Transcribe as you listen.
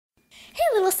Hey,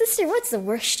 little sister, what's the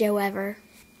worst show ever?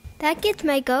 That gets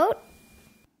my goat.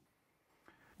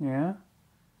 Yeah?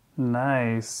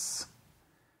 Nice.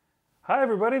 Hi,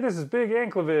 everybody. This is Big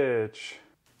Anklovich.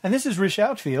 And this is Rish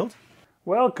Outfield.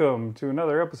 Welcome to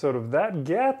another episode of That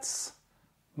Gets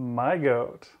My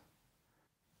Goat.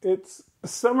 It's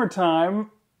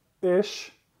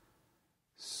summertime-ish,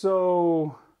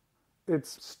 so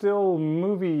it's still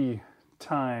movie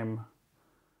time,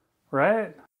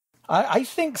 right? I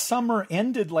think summer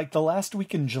ended like the last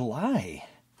week in July.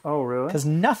 Oh, really? Because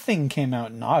nothing came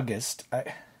out in August.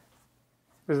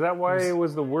 Is that why it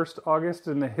was the worst August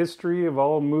in the history of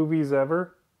all movies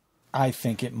ever? I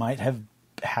think it might have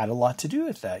had a lot to do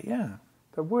with that, yeah.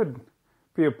 That would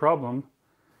be a problem.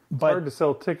 It's hard to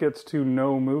sell tickets to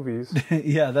no movies.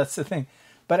 Yeah, that's the thing.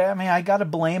 But I mean, I got to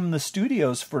blame the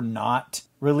studios for not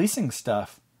releasing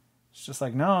stuff. It's just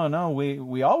like, no,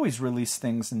 we always release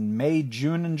things in May,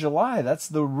 June, and July. That's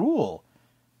the rule.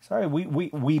 Sorry,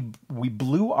 we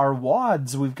blew our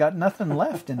wads. We've got nothing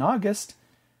left in August.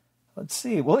 Let's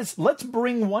see. Well, let's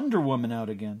bring Wonder Woman out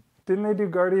again. Didn't they do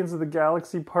Guardians of the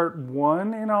Galaxy Part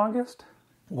 1 in August?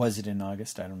 Was it in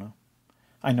August? I don't know.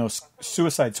 I know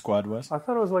Suicide Squad was. I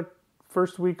thought it was like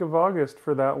first week of August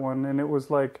for that one, and it was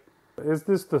like, is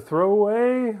this the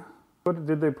throwaway?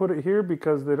 Did they put it here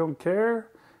because they don't care?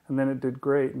 And then it did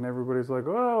great, and everybody's like,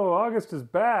 oh, August is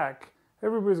back.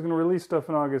 Everybody's going to release stuff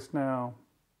in August now.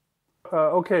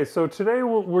 Okay, so today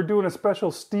we're doing a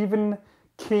special Stephen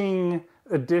King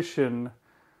edition,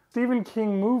 Stephen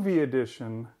King movie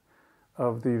edition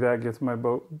of the That Gets My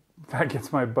Boat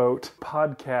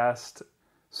podcast.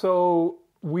 So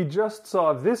we just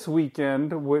saw this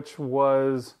weekend, which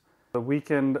was the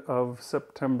weekend of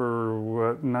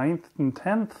September 9th and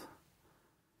 10th?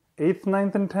 8th,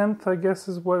 9th, and 10th, I guess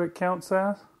is what it counts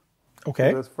as.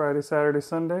 Okay. So that's Friday, Saturday,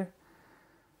 Sunday.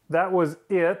 That was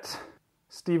it.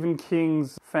 Stephen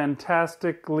King's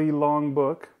fantastically long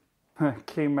book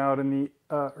came out in the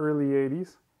early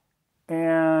 80s.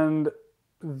 And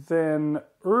then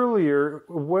earlier,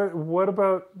 what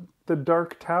about The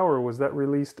Dark Tower? Was that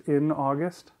released in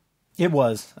August? It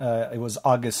was. It was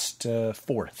August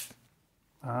 4th.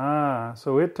 Ah,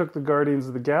 so it took the Guardians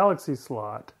of the Galaxy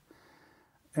slot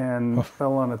and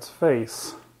fell on its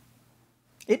face.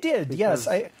 It did, yes.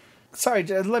 Sorry,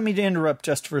 let me interrupt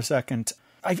just for a second.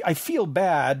 I feel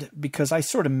bad because I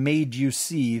sort of made you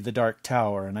see The Dark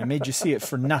Tower, and I made you see it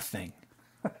for nothing.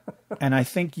 And I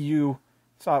think you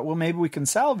thought, well, maybe we can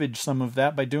salvage some of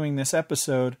that by doing this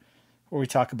episode where we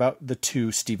talk about the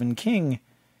two Stephen King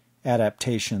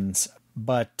adaptations.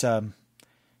 But,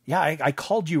 I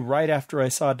called you right after I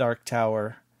saw Dark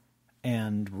Tower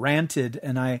and ranted,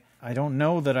 and I don't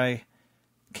know that I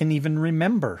can even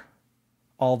remember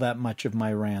all that much of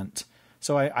my rant.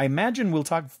 So I imagine we'll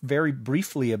talk very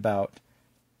briefly about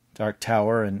Dark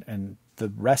Tower, and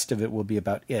the rest of it will be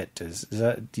about it.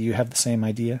 Do you have the same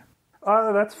idea?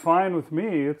 That's fine with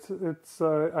me.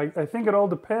 I think it all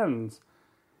depends.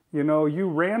 You know, you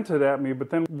ranted at me,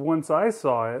 but then once I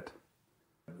saw it,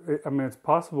 it's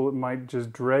possible it might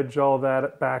just dredge all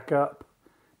that back up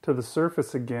to the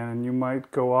surface again, and you might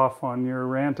go off on your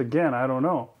rant again. I don't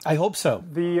know. I hope so.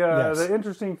 The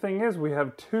interesting thing is we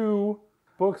have two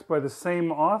books by the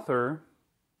same author.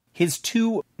 His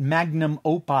two magnum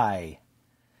opis.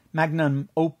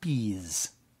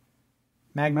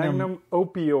 Magnum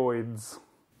opioids.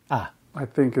 I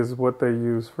think is what they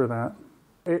use for that.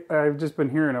 I've just been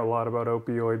hearing a lot about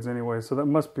opioids anyway, so that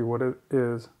must be what it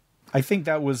is. I think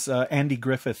that was Andy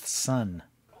Griffith's son,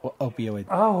 opioid.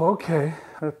 Oh, okay.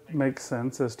 That makes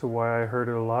sense as to why I heard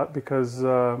it a lot, because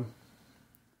The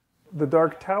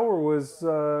Dark Tower was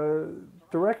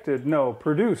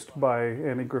produced by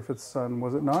Andy Griffith's son,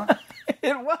 was it not?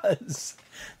 It was.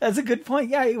 That's a good point.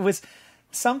 Yeah, it was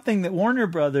something that Warner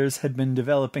Brothers had been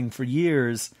developing for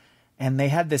years, and they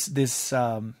had this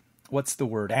what's the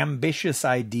word? Ambitious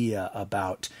idea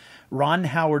about Ron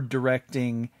Howard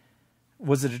directing.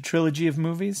 Was it a trilogy of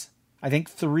movies? I think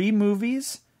 3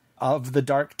 movies of the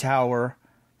Dark Tower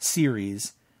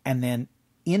series, and then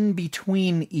in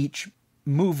between each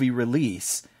movie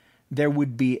release, there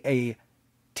would be a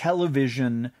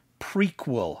television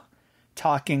prequel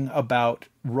talking about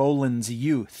Roland's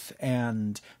youth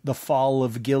and the fall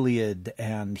of Gilead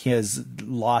and his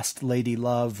lost lady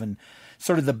love and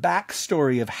sort of the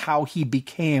backstory of how he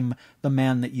became the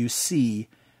man that you see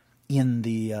in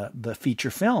the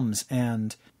feature films.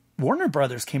 And Warner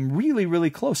Brothers came really, really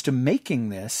close to making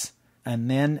this,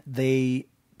 and then they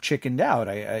chickened out.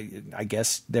 I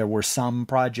guess there were some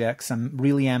projects, some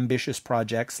really ambitious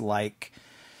projects like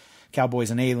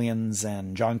Cowboys and Aliens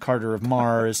and John Carter of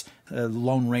Mars,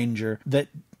 Lone Ranger, that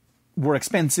were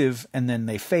expensive, and then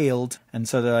they failed. And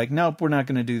so they're like, nope, we're not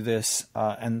going to do this.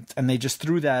 And they just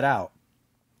threw that out.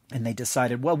 And they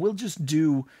decided, well, we'll just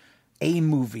do a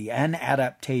movie, an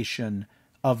adaptation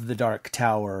of The Dark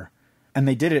Tower. And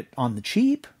they did it on the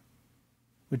cheap,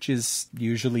 which is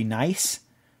usually nice.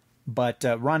 But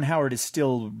Ron Howard is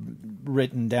still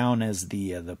written down as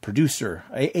the producer,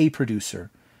 a producer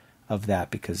of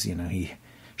that, because, he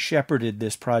shepherded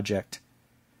this project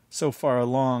so far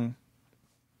along.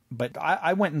 But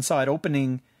I went and saw it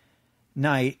opening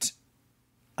night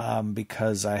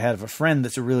because I have a friend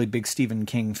that's a really big Stephen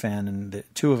King fan, and the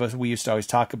two of us, we used to always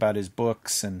talk about his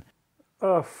books. And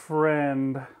a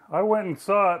friend. I went and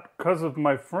saw it because of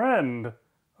my friend.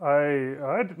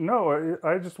 I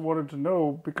just wanted to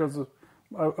know because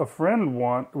a friend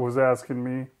was asking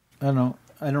me. I don't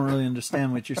really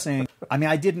understand what you're saying. I mean,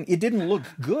 it didn't look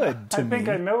good to me. I think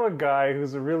I know a guy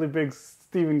who's a really big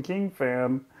Stephen King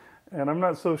fan, and I'm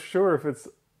not so sure if it's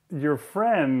your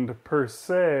friend per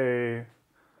se.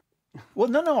 Well,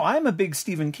 no, I'm a big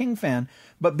Stephen King fan,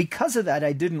 but because of that,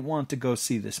 I didn't want to go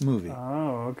see this movie.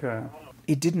 Oh, okay.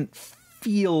 It didn't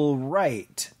feel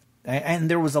right. And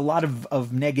there was a lot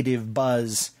of negative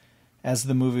buzz as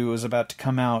the movie was about to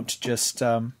come out. Just,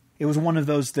 it was one of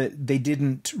those that they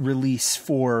didn't release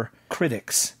for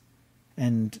critics.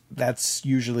 And that's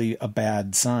usually a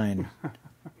bad sign.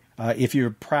 If you're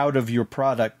proud of your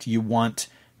product, you want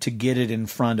to get it in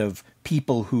front of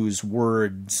people whose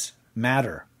words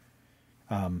matter.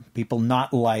 People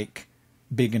not like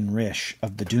Big and Rish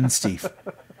of the Dunesteef.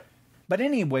 But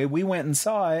anyway, we went and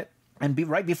saw it. And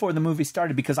right before the movie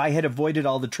started, because I had avoided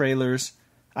all the trailers,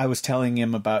 I was telling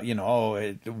him about,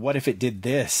 what if it did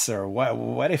this? Or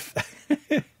what if...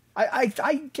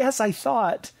 I guess I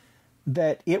thought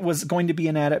that it was going to be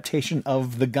an adaptation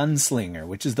of The Gunslinger,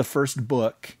 which is the first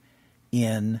book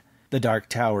in the Dark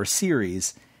Tower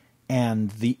series. And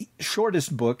the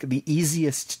shortest book, the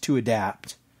easiest to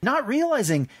adapt. Not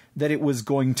realizing that it was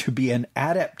going to be an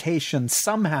adaptation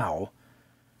somehow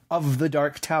of the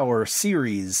Dark Tower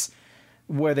series,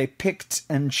 where they picked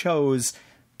and chose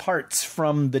parts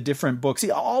from the different books,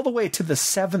 all the way to the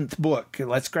 7th book.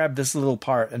 Let's grab this little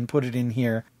part and put it in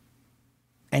here.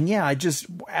 And yeah,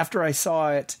 after I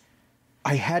saw it,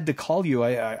 I had to call you.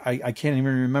 I can't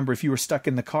even remember if you were stuck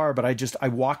in the car, but I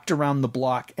walked around the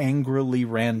block angrily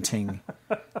ranting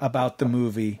about the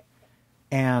movie.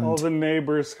 And all the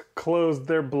neighbors closed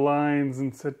their blinds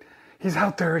and said, "He's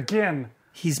out there again.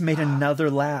 He's made another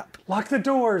lap. Lock the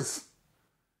doors.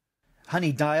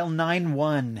 Honey, dial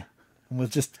 911. And we'll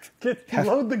just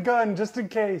load the gun just in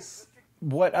case."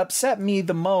 What upset me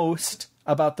the most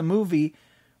about the movie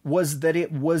was that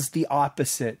it was the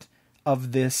opposite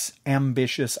of this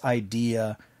ambitious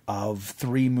idea of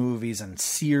 3 movies and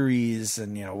series,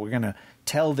 and we're going to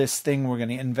tell this thing, we're going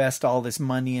to invest all this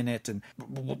money in it and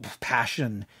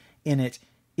passion in it.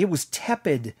 It was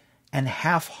tepid and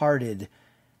half-hearted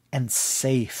and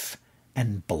safe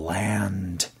and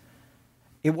bland.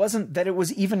 It wasn't that it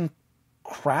was even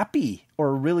crappy or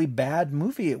a really bad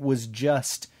movie. It was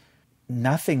just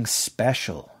nothing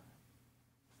special.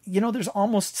 There's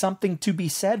almost something to be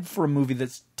said for a movie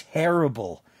that's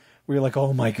terrible, where you're like,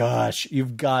 oh my gosh,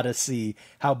 you've got to see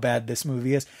how bad this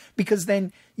movie is. Because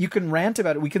then you can rant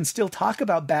about it. We can still talk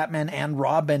about Batman and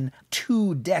Robin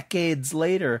 2 decades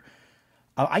later.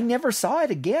 I never saw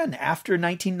it again after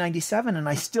 1997, and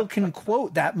I still can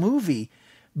quote that movie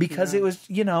because it was,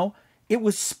 it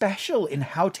was special in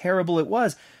how terrible it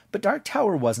was. But Dark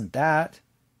Tower wasn't that.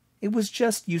 It was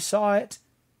just, you saw it,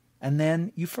 and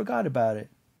then you forgot about it.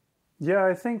 Yeah,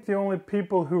 I think the only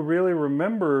people who really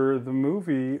remember the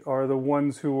movie are the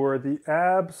ones who were the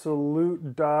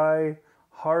absolute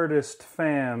die-hardest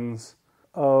fans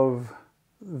of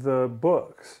the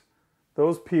books.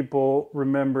 Those people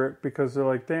remember it because they're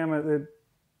like, damn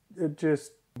it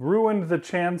just ruined the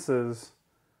chances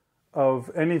of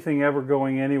anything ever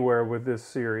going anywhere with this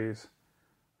series.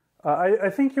 I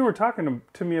think you were talking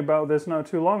to me about this not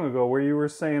too long ago, where you were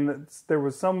saying that there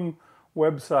was some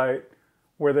website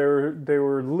where they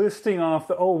were listing off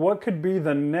what could be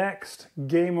the next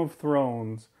Game of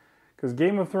Thrones. Because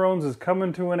Game of Thrones is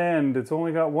coming to an end. It's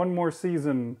only got one more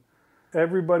season.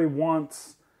 Everybody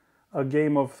wants a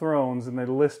Game of Thrones, and they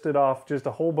listed off just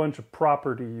a whole bunch of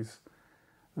properties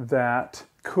that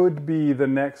could be the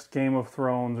next Game of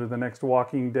Thrones or the next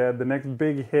Walking Dead, the next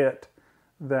big hit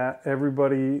that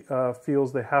everybody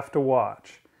feels they have to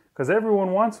watch. Because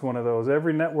everyone wants one of those.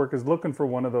 Every network is looking for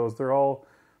one of those. They're all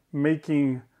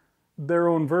making their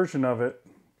own version of it.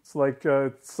 It's like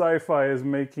Sci-Fi is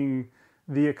making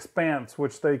The Expanse,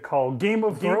 which they call Game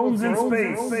of Thrones in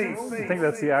Space. I think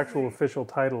that's the actual official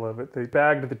title of it. They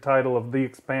bagged the title of The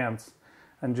Expanse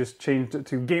and just changed it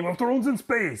to Game of Thrones in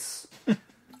Space.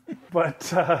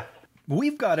 But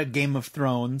we've got a Game of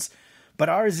Thrones, but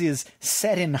ours is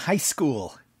set in high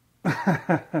school.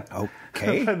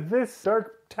 Okay. This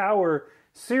Dark Tower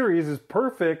series is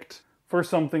perfect for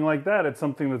something like that. It's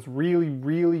something that's really,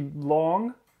 really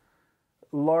long,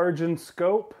 large in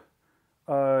scope,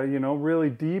 really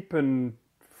deep and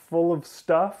full of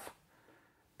stuff,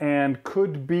 and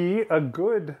could be a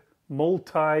good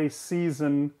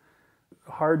multi-season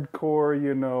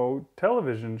hardcore,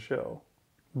 television show.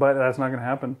 But that's not going to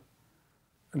happen.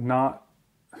 Not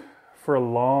for a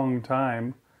long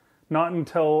time. Not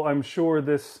until, I'm sure,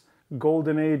 this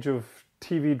golden age of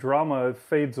TV drama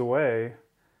fades away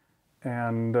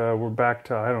and we're back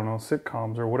to,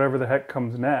 sitcoms or whatever the heck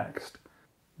comes next.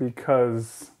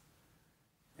 Because,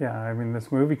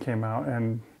 this movie came out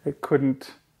and it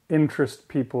couldn't interest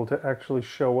people to actually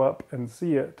show up and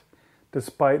see it,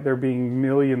 despite there being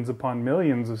millions upon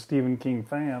millions of Stephen King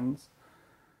fans.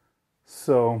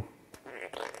 So,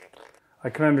 I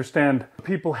can understand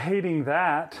people hating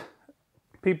that.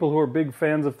 People who are big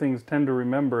fans of things tend to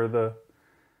remember the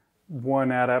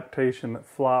one adaptation that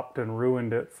flopped and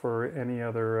ruined it for any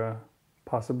other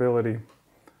possibility.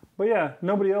 But yeah,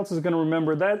 nobody else is going to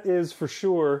remember. That is for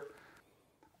sure.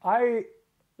 I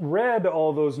read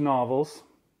all those novels,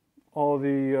 all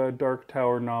the Dark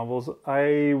Tower novels.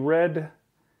 I read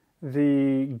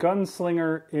The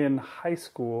Gunslinger in high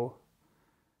school.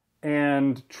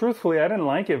 And truthfully, I didn't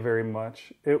like it very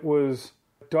much. It was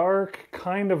dark,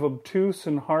 kind of obtuse,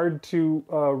 and hard to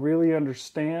really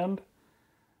understand.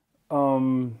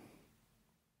 Kind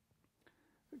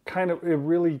of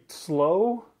really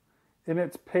slow in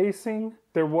its pacing.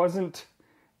 There wasn't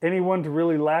anyone to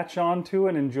really latch on to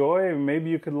and enjoy.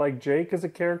 Maybe you could like Jake as a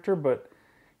character, but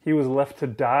he was left to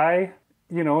die.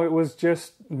 It was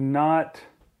just not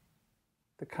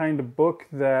the kind of book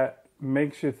that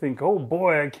makes you think, oh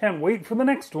boy, I can't wait for the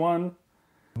next one.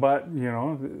 But,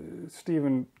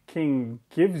 Stephen King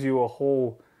gives you a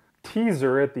whole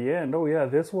teaser at the end. Oh yeah,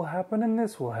 this will happen and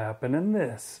this will happen and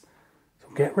this. So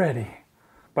get ready.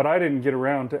 But I didn't get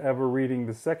around to ever reading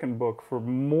the second book for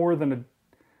more than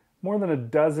a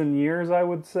dozen years, I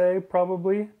would say,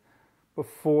 probably,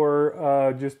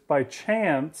 before just by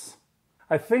chance.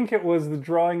 I think it was The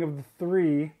Drawing of the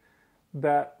Three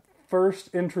that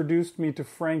first introduced me to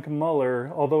Frank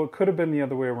Muller, although it could have been the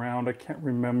other way around. I can't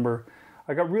remember.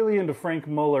 I got really into Frank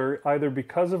Muller either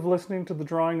because of listening to The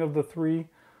Drawing of the Three,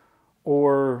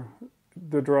 or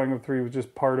The Drawing of the Three was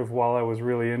just part of while I was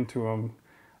really into him.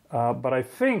 But I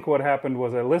think what happened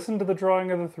was I listened to The Drawing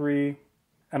of the Three,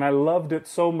 and I loved it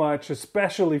so much,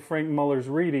 especially Frank Muller's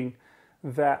reading,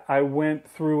 that I went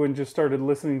through and just started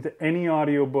listening to any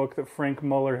audiobook that Frank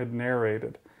Muller had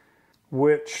narrated,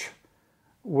 which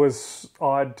was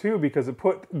odd too, because it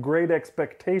put Great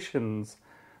Expectations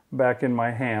back in my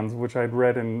hands, which I'd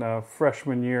read in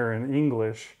freshman year in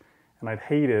English, and I'd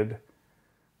hated.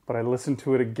 But I listened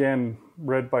to it again,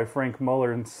 read by Frank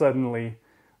Muller, and suddenly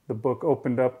the book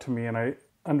opened up to me, and I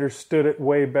understood it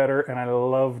way better, and I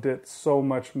loved it so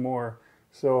much more.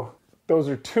 So those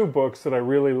are two books that I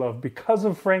really love because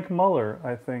of Frank Muller,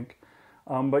 I think.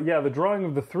 But yeah, The Drawing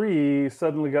of the Three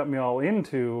suddenly got me all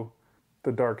into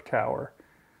The Dark Tower.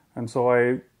 And so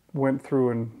I went through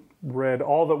and read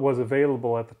all that was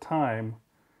available at the time.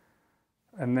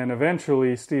 And then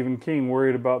eventually Stephen King,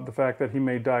 worried about the fact that he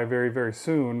may die very, very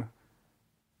soon,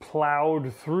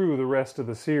 plowed through the rest of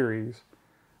the series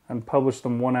and published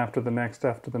them one after the next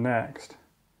after the next.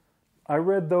 I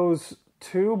read those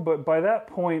too, but by that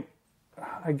point,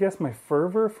 I guess my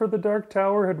fervor for The Dark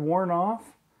Tower had worn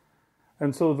off.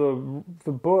 And so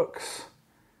the books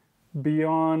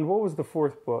beyond, what was the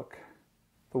fourth book?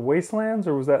 The Wastelands,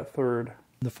 or was that third?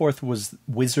 The fourth was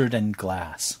Wizard and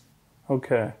Glass.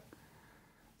 Okay.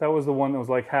 That was the one that was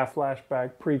like half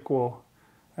flashback prequel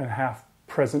and half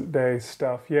present day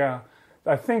stuff. Yeah.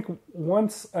 I think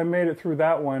once I made it through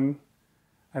that one,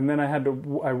 and then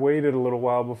I waited a little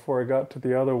while before I got to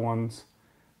the other ones.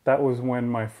 That was when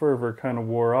my fervor kind of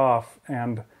wore off.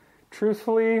 And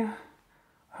truthfully,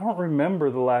 I don't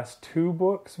remember the last two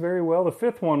books very well. The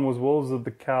fifth one was Wolves of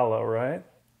the Calla, right?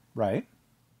 Right.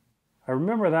 I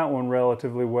remember that one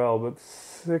relatively well, but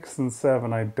 6 and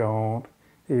 7 I don't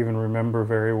even remember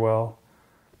very well.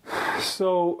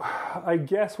 So I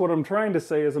guess what I'm trying to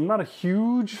say is I'm not a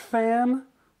huge fan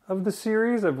of the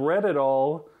series. I've read it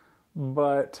all,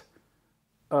 but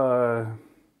there's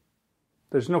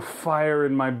no fire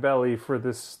in my belly for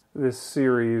this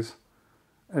series.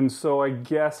 And so I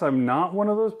guess I'm not one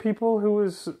of those people who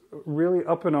is really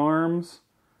up in arms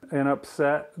and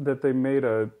upset that they made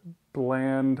a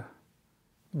bland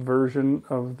version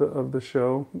of the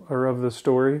show or of the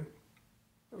story.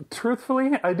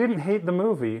 Truthfully, I didn't hate the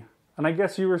movie. And I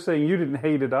guess you were saying you didn't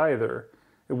hate it either.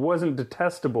 It wasn't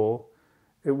detestable.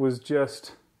 It was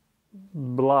just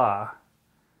blah.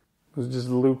 It was just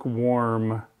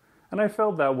lukewarm. And I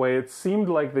felt that way. It seemed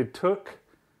like they took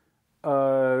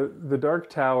The Dark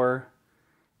Tower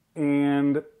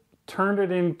and turned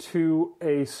it into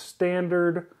a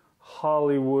standard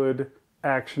Hollywood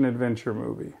action-adventure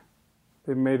movie.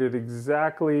 They made it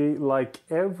exactly like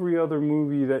every other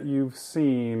movie that you've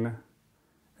seen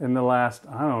in the last,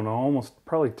 I don't know, almost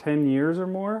probably 10 years or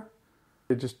more.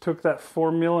 They just took that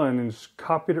formula and just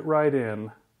copied it right in.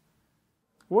 It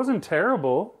wasn't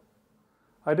terrible.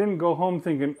 I didn't go home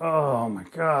thinking, oh my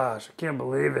gosh, I can't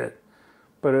believe it.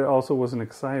 But it also wasn't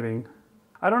exciting.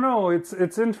 I don't know,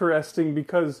 it's interesting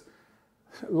because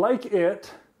like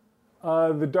it,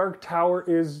 The Dark Tower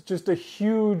is just a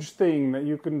huge thing that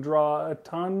you can draw a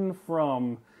ton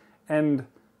from. And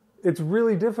it's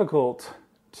really difficult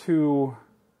to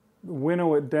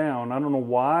winnow it down. I don't know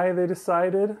why they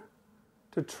decided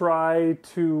to try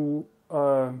to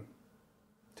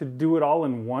do it all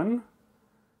in one.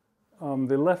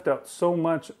 They left out so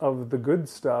much of the good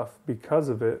stuff because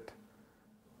of it.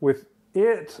 With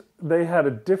it, they had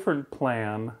a different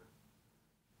plan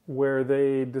where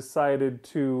they decided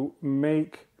to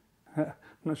make, I'm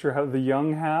not sure how, the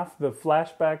young half, the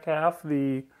flashback half,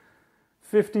 the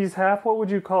 50s half, what would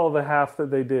you call the half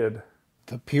that they did?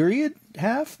 The period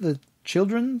half? The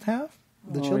children half?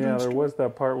 Yeah, there was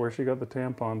that part where she got the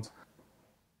tampons.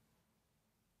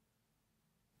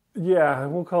 Yeah,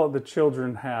 we'll call it the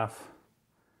children half.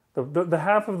 The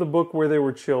half of the book where they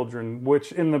were children,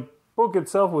 which in the book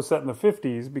itself was set in the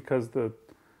 50s because the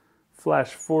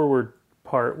flash forward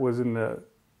part was in the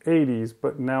 80s,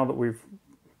 but now that we've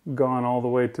gone all the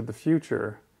way to the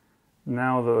future,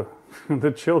 now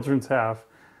the children's half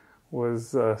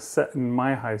was set in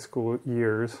my high school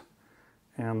years,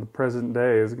 and the present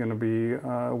day is going to be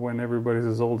when everybody's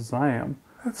as old as I am.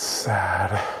 That's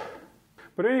sad.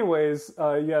 But anyways,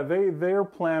 yeah, their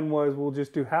plan was we'll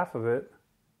just do half of it,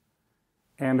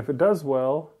 and if it does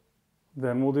well,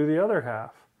 then we'll do the other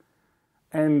half.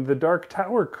 And The Dark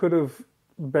Tower could have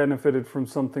benefited from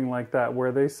something like that,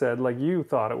 where they said, like you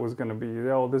thought it was going to be,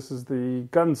 oh, this is the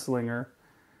gunslinger.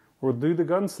 We'll do the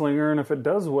gunslinger, and if it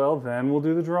does well, then we'll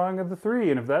do the drawing of the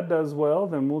three. And if that does well,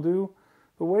 then we'll do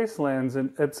the wastelands,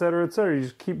 and et cetera, et cetera. You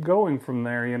just keep going from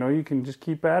there, you know, you can just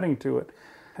keep adding to it.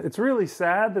 It's really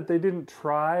sad that they didn't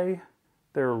try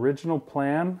their original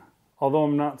plan, although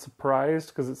I'm not surprised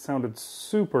because it sounded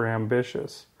super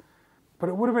ambitious. But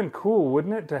it would have been cool,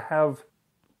 wouldn't it, to have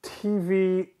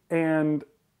TV and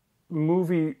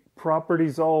movie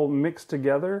properties all mixed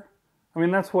together? I mean,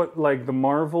 that's what, like, the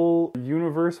Marvel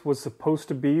universe was supposed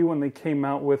to be when they came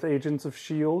out with Agents of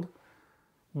S.H.I.E.L.D.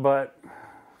 But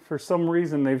for some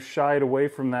reason, they've shied away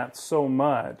from that so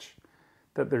much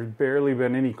that there's barely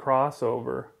been any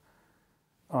crossover.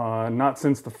 Not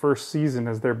since the first season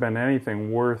has there been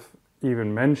anything worth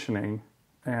even mentioning.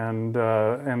 And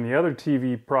the other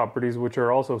TV properties, which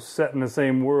are also set in the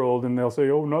same world, and they'll say,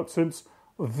 oh, not since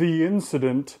the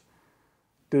incident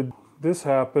did this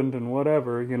happened and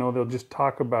whatever, you know, they'll just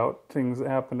talk about things that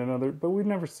happened in other, but we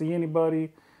never see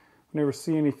anybody, we never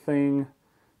see anything.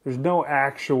 There's no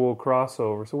actual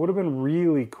crossover. So it would have been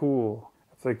really cool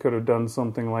if they could have done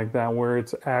something like that where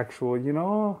it's actual, you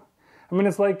know. I mean,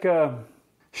 it's like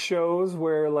shows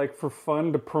where, like, for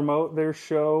fun to promote their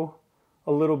show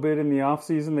a little bit in the off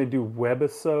season, they do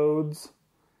webisodes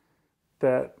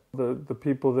that the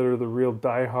people that are the real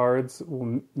diehards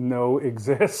will know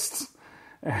exists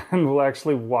and will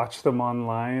actually watch them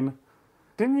online.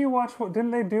 Didn't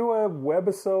they do a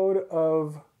webisode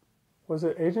of, was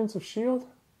it Agents of S.H.I.E.L.D.?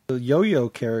 The Yo-Yo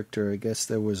character, I guess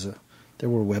there were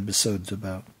webisodes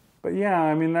about. But yeah,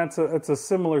 I mean, it's a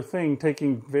similar thing,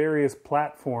 taking various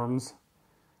platforms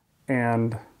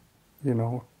and, you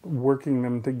know, working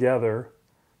them together.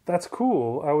 That's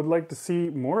cool. I would like to see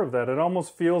more of that. It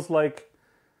almost feels like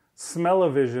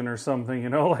Smell-O-Vision or something, you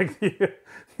know, like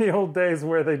the old days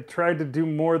where they tried to do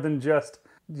more than just,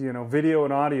 you know, video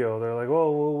and audio. They're like,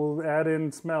 oh, we'll add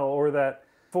in smell, or that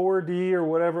 4D or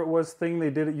whatever it was thing they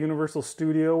did at Universal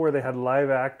Studio where they had live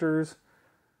actors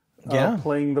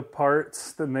playing the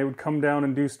parts. Then they would come down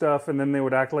and do stuff, and then they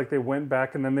would act like they went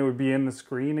back, and then they would be in the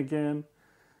screen again.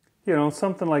 You know,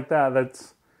 something like that.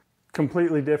 That's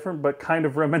completely different, but kind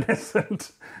of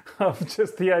reminiscent of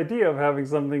just the idea of having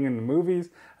something in the movies,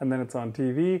 and then it's on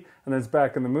TV, and then it's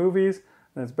back in the movies,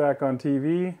 and it's back on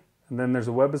TV, and then there's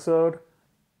a webisode.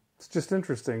 It's just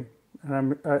interesting.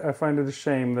 And I find it a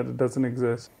shame that it doesn't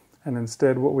exist. And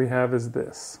instead what we have is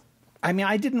this. I mean,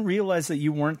 I didn't realize that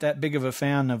you weren't that big of a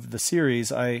fan of the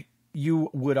series. You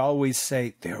would always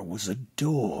say, there was a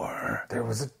door.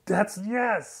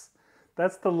 Yes!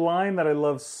 That's the line that I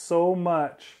love so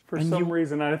much for some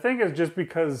reason. And I think it's just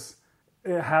because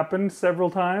it happened several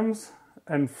times.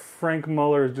 And Frank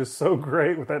Muller is just so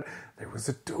great with that. There was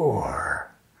a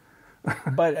door.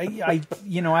 But I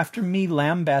after me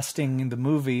lambasting the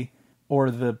movie or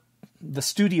the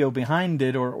studio behind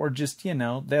it, or just,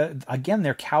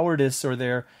 their cowardice or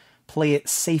their play it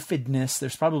safedness,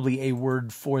 there's probably a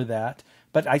word for that.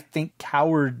 But I think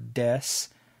cowardice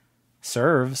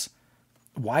serves.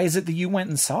 Why is it that you went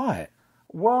and saw it?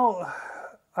 Well,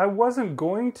 I wasn't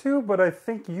going to, but I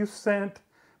think you sent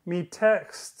me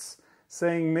texts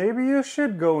saying maybe you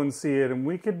should go and see it and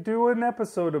we could do an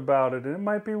episode about it and it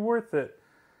might be worth it.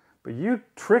 But you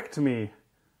tricked me,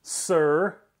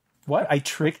 sir. What? I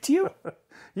tricked you?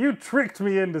 You tricked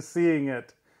me into seeing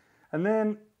it. And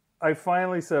then I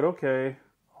finally said, okay,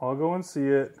 I'll go and see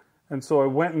it. And so I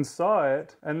went and saw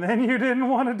it. And then you didn't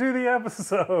want to do the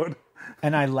episode.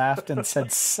 And I laughed and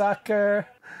said, sucker.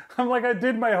 I'm like, I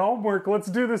did my homework.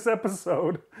 Let's do this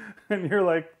episode. And you're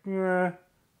like, nah,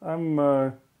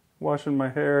 I'm washing my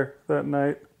hair that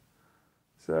night.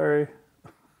 Sorry.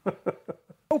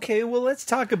 Okay, well, let's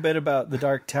talk a bit about The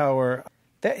Dark Tower.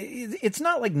 It's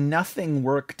not like nothing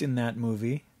worked in that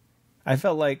movie. I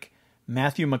felt like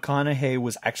Matthew McConaughey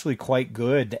was actually quite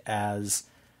good as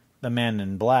the Man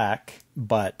in Black,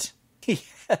 but he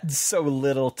had so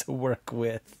little to work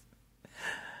with.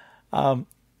 And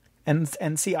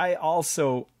see, I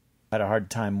also had a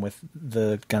hard time with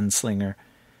The Gunslinger.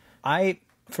 I,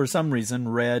 for some reason,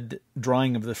 read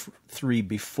Drawing of the Three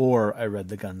before I read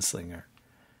The Gunslinger,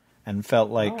 and felt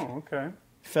like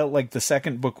the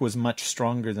second book was much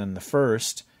stronger than the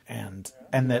first, and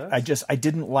that I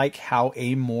didn't like how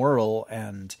amoral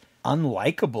and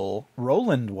unlikable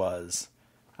Roland was.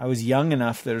 I was young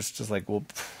enough that it's just like, well,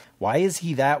 why is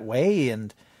he that way?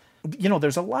 And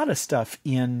there's a lot of stuff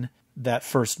in that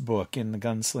first book, in The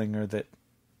Gunslinger, that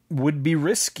would be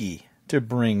risky to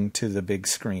bring to the big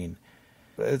screen.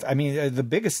 I mean, the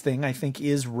biggest thing, I think,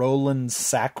 is Roland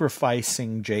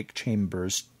sacrificing Jake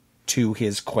Chambers to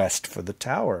his quest for the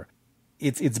tower.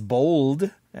 It's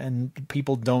bold, and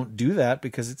people don't do that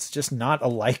because it's just not a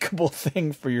likable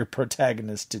thing for your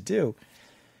protagonist to do.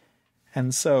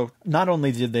 And so not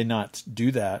only did they not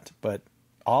do that, but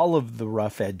all of the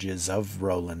rough edges of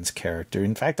Roland's character,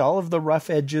 in fact, all of the rough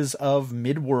edges of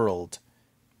Midworld,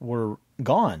 were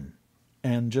gone.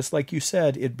 And just like you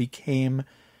said, it became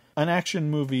an action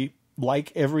movie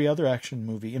like every other action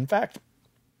movie. In fact,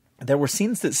 there were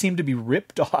scenes that seemed to be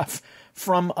ripped off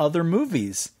from other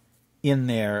movies in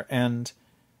there. And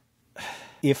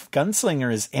if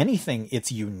Gunslinger is anything,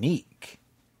 it's unique.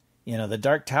 The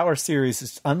Dark Tower series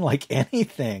is unlike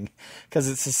anything because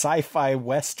it's a sci-fi,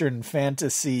 Western,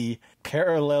 fantasy,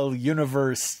 parallel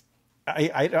universe.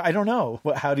 I don't know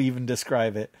how to even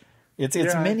describe it. It's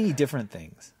many different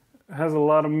things. It has a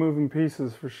lot of moving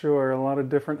pieces for sure. A lot of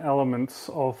different elements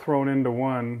all thrown into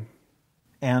one.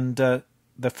 And the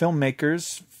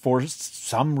filmmakers, for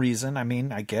some reason,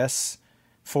 I guess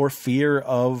for fear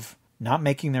of not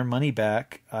making their money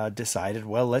back, decided,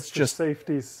 well, let's just... For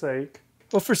safety's sake.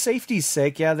 Well, for safety's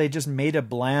sake, they just made a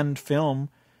bland film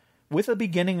with a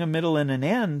beginning, a middle, and an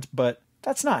end, but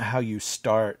that's not how you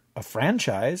start a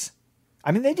franchise.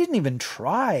 I mean, they didn't even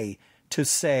try to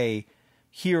say,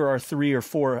 here are 3 or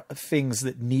 4 things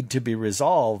that need to be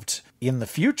resolved in the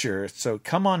future, so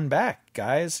come on back,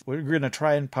 guys. We're going to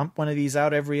try and pump one of these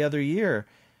out every other year.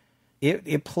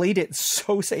 It played it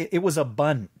so safe. It was a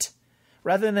bunt.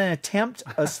 Rather than an attempt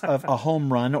of a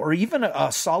home run or even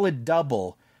a solid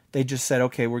double, they just said,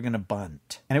 okay, we're going to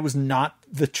bunt. And it was not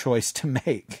the choice to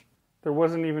make. There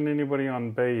wasn't even anybody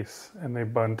on base, and they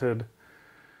bunted.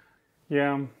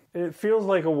 Yeah, it feels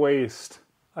like a waste,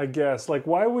 I guess. Like,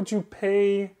 why would you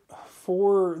pay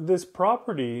for this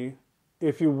property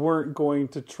if you weren't going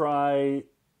to try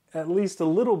at least a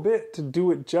little bit to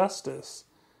do it justice?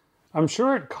 I'm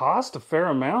sure it cost a fair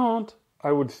amount,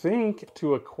 I would think,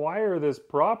 to acquire this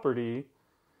property.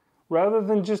 Rather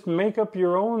than just make up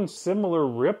your own similar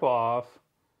ripoff,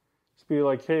 just be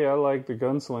like, hey, I like The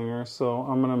Gunslinger, so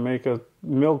I'm going to make a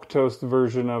milquetoast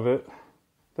version of it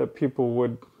that people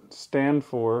would stand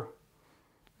for,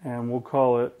 and we'll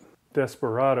call it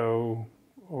Desperado,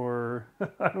 or,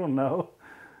 I don't know,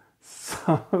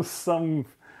 some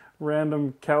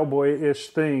random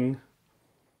cowboy-ish thing.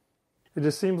 It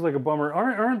just seems like a bummer.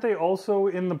 Aren't they also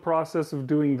in the process of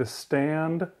doing The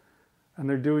Stand? And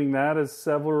they're doing that as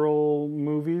several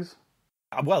movies?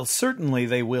 Well, certainly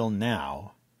they will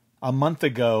now. A month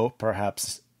ago,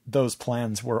 perhaps, those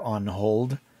plans were on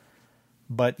hold.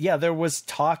 But yeah, there was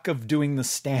talk of doing The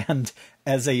Stand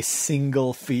as a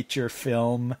single feature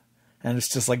film. And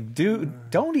it's just like, dude,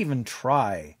 don't even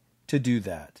try to do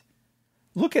that.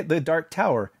 Look at The Dark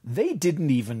Tower. They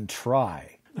didn't even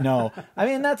try. No, I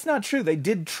mean, that's not true. They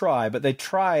did try, but they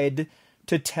tried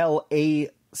to tell a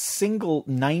single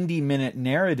 90-minute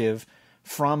narrative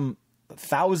from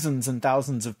thousands and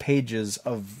thousands of pages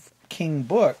of King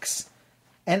books.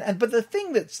 But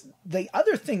the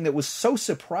other thing that was so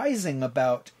surprising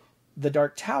about The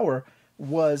Dark Tower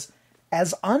was,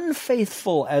 as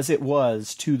unfaithful as it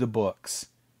was to the books,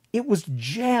 it was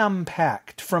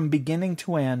jam-packed from beginning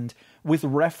to end with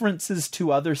references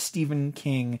to other Stephen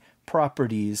King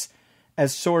properties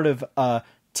as sort of a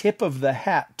tip of the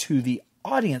hat to the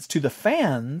audience, to the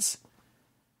fans.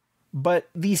 But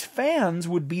these fans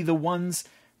would be the ones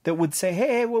that would say,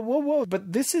 hey, whoa,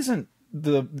 but this isn't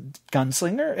the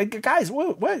Gunslinger. Guys,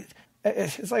 what?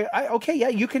 It's like, okay, yeah,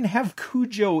 you can have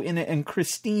Cujo in it and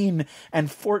Christine and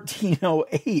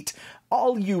 1408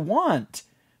 all you want,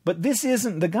 but this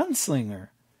isn't the Gunslinger.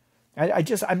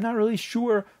 I'm not really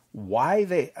sure why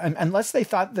they, unless they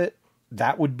thought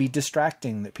that would be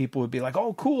distracting, that people would be like,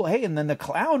 oh, cool, hey, and then the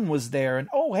clown was there, and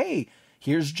oh, hey,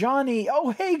 here's Johnny,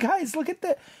 oh, hey, guys, look at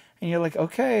that. And you're like,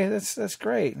 okay, that's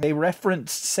great. They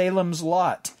referenced Salem's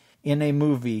Lot in a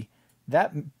movie.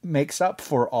 That makes up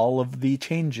for all of the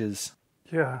changes.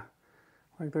 Yeah,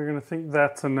 like they're going to think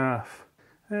that's enough.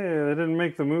 Hey, they didn't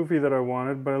make the movie that I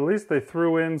wanted, but at least they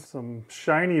threw in some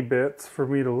shiny bits for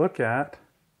me to look at.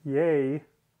 Yay.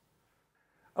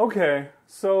 Okay,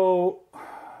 so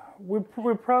we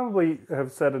probably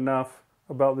have said enough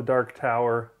about The Dark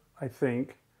Tower, I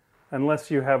think.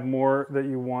 Unless you have more that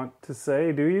you want to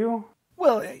say, do you?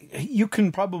 Well, you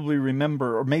can probably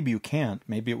remember, or maybe you can't.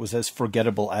 Maybe it was as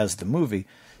forgettable as the movie.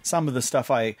 Some of the stuff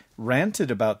I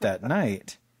ranted about that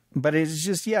night. But it's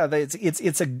just, yeah,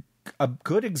 it's a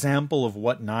good example of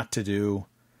what not to do.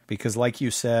 Because like you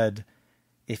said,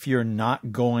 if you're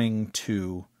not going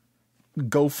to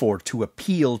go for, to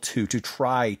appeal to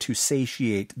try to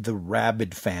satiate the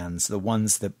rabid fans, the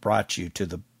ones that brought you to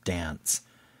the dance,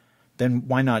 then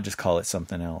why not just call it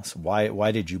something else?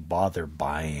 Why did you bother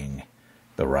buying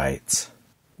the rights?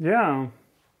 Yeah,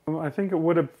 I think it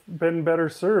would have been better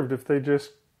served if they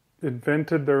just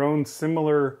invented their own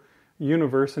similar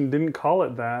universe and didn't call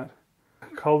it that.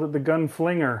 Called it the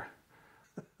Gunflinger.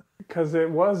 Because it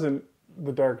wasn't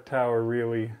the Dark Tower,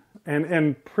 really.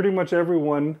 And pretty much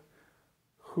everyone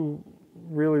who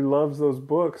really loves those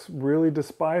books really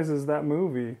despises that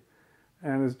movie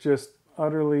and is just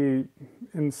utterly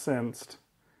incensed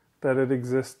that it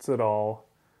exists at all.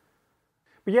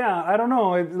 But yeah, I don't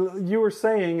know. You were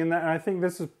saying, and I think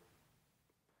this is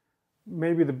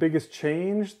maybe the biggest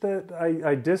change that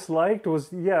I disliked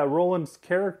was, yeah, Roland's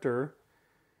character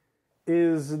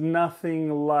is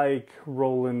nothing like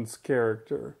Roland's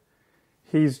character.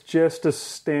 He's just a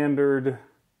standard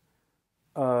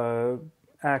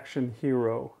action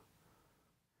hero.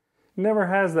 Never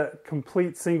has that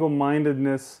complete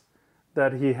single-mindedness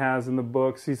that he has in the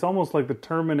books. He's almost like the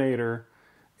Terminator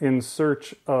in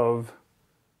search of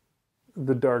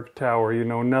the Dark Tower. You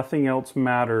know, nothing else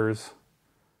matters.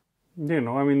 You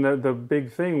know, I mean, the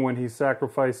big thing when he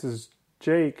sacrifices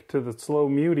Jake to the slow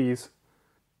muties,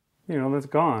 you know, that's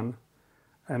gone.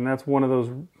 And that's one of those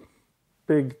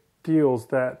big deals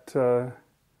that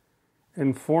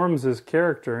informs his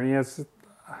character. And he has,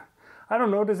 I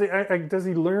don't know, does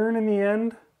he learn in the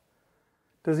end?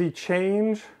 Does he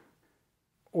change?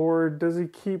 Or does he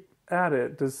keep at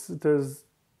it?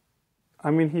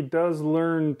 I mean, he does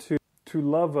learn to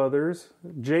love others.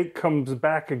 Jake comes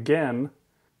back again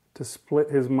to split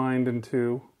his mind in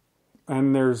two.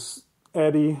 And there's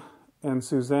Eddie and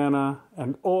Susanna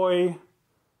and Oi.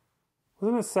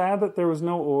 Wasn't it sad that there was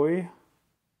no Oi?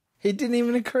 It didn't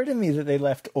even occur to me that they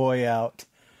left Oi out.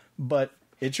 But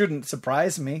it shouldn't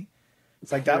surprise me.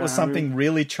 It's like that was something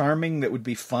really charming that would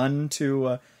be fun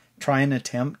to try and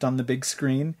attempt on the big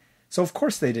screen. So of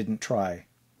course they didn't try.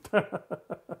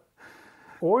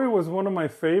 Oi was one of my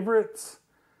favorites.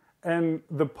 And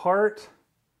the part...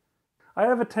 I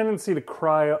have a tendency to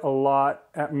cry a lot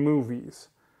at movies.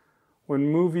 When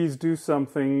movies do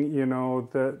something, you know,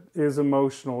 that is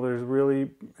emotional, there's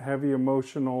really heavy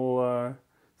emotional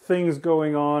things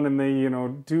going on, and they, you know,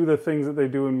 do the things that they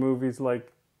do in movies,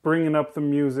 like bringing up the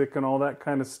music and all that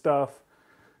kind of stuff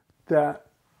that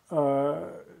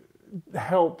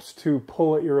helps to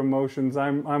pull at your emotions.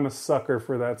 I'm a sucker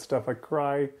for that stuff. I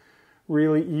cry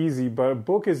really easy, but a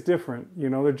book is different. You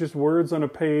know, they're just words on a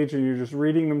page and you're just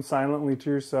reading them silently to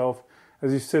yourself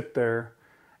as you sit there.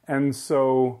 And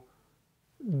so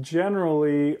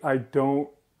generally I don't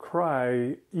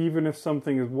cry, even if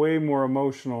something is way more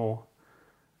emotional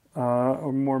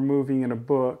or more moving in a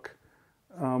book.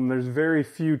 There's very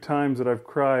few times that I've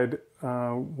cried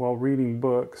while reading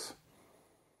books.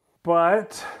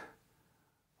 But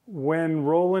when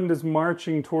Roland is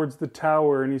marching towards the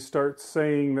tower and he starts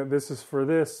saying that this is for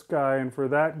this guy and for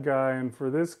that guy and for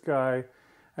this guy,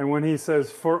 and when he says,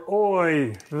 "For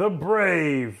Oi, the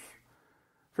brave,"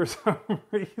 for some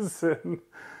reason,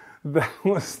 that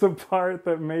was the part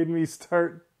that made me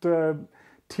start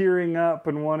tearing up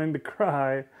and wanting to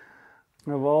cry.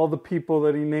 Of all the people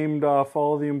that he named off,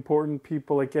 all the important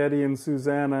people like Eddie and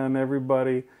Susanna and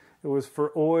everybody, it was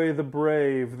for Oi the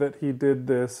brave that he did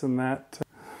this, and that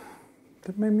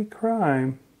made me cry.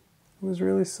 It was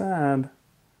really sad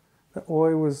that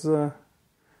Oi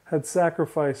had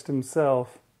sacrificed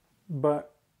himself.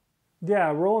 But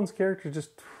yeah, Roland's character just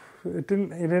it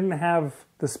didn't have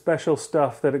the special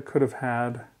stuff that it could have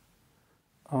had.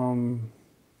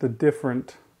 The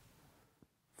different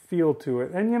feel to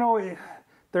it. And you know,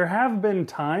 there have been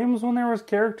times when there was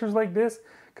characters like this,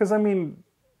 because I mean,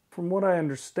 from what I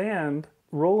understand,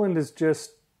 Roland is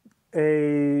just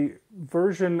a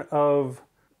version of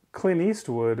Clint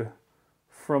Eastwood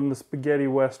from the spaghetti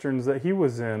westerns that he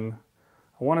was in.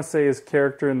 I want to say his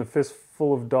character in The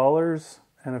Fistful of Dollars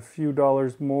and A Few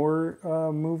Dollars More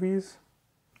movies.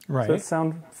 Right. Does that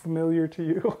sound familiar to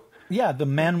you? Yeah, the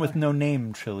Man with No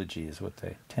Name trilogy is what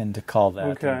they tend to call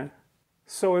that. Okay.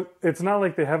 So it's not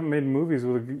like they haven't made movies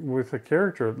with a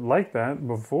character like that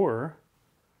before.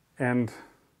 And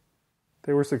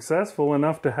they were successful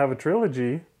enough to have a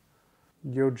trilogy.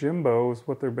 Yojimbo is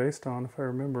what they're based on, if I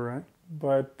remember right.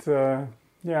 But,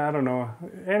 yeah, I don't know.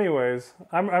 Anyways,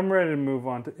 I'm ready to move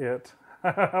on to it.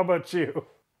 How about you?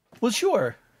 Well,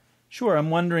 sure. Sure, I'm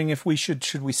wondering if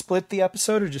should we split the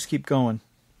episode or just keep going?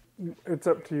 It's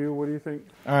up to you. What do you think?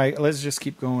 All right, let's just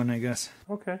keep going, I guess.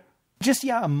 Okay. Just,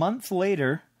 yeah, a month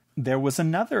later, there was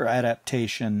another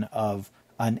adaptation of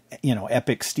an,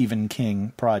 epic Stephen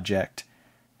King project.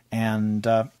 And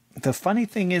the funny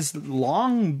thing is,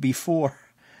 long before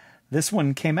this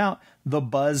one came out, the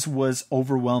buzz was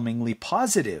overwhelmingly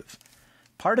positive.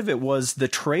 Part of it was the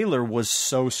trailer was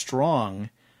so strong.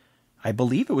 I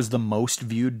believe it was the most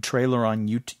viewed trailer in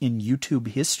YouTube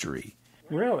history.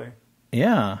 Really?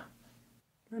 Yeah.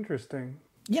 Interesting.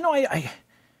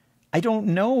 I don't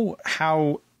know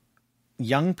how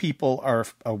young people are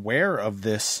aware of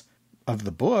this, of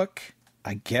the book.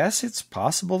 I guess it's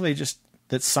possible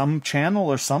that some channel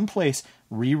or someplace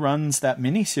reruns that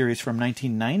miniseries from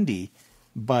 1990,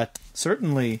 but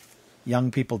certainly young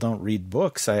people don't read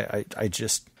books.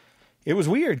 It was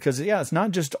weird because, yeah, it's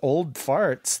not just old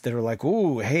farts that are like,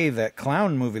 "Ooh, hey, that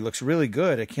clown movie looks really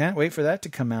good. I can't wait for that to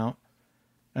come out."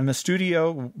 And the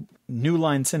studio, New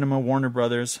Line Cinema, Warner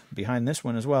Brothers, behind this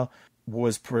one as well,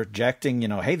 was projecting,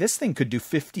 hey, this thing could do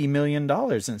 $50 million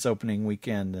in its opening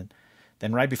weekend. And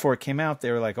then right before it came out,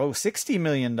 they were like, $60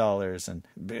 million. And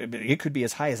it could be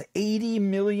as high as $80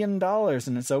 million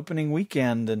in its opening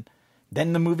weekend. And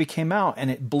then the movie came out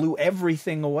and it blew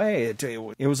everything away.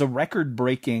 It was a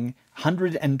record-breaking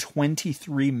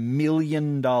 $123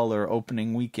 million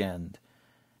opening weekend.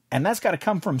 And that's got to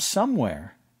come from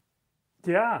somewhere.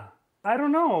 Yeah. I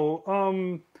don't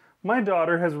know. My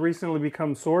daughter has recently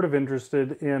become sort of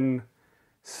interested in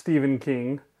Stephen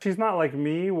King. She's not like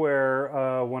me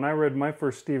where when I read my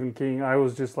first Stephen King, I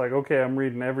was just like, okay, I'm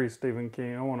reading every Stephen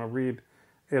King. I want to read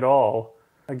it all.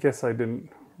 I guess I didn't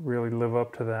really live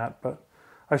up to that, but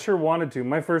I sure wanted to.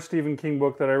 My first Stephen King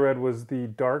book that I read was The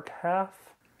Dark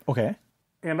Half. Okay.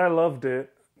 And I loved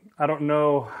it. I don't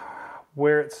know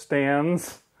where it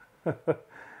stands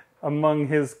among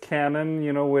his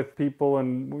canon, with people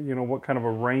and, what kind of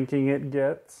a ranking it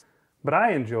gets. But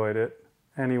I enjoyed it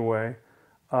anyway.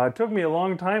 It took me a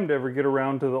long time to ever get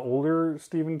around to the older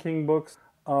Stephen King books.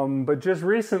 But just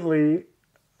recently,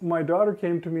 my daughter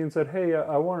came to me and said, "Hey,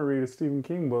 I want to read a Stephen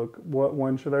King book. What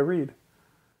one should I read?"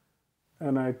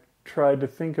 And I tried to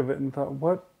think of it and thought,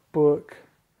 what book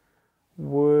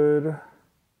would a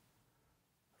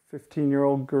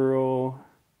 15-year-old girl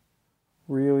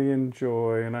really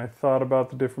enjoy? And I thought about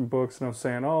the different books and I was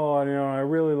saying, I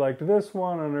really liked this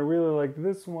one and I really liked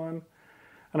this one.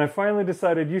 And I finally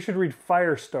decided you should read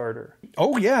Firestarter.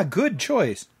 Oh yeah, good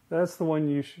choice. That's the one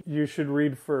you should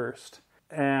read first.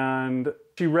 And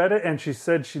she read it and she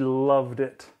said she loved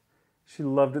it. She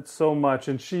loved it so much,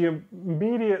 and she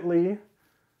immediately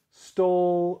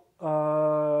stole,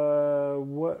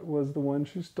 what was the one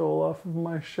she stole off of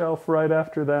my shelf right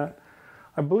after that?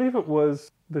 I believe it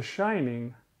was The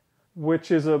Shining,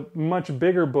 which is a much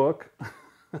bigger book.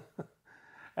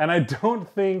 And I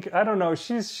don't know,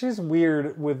 she's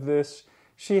weird with this.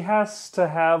 She has to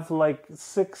have like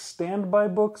 6 standby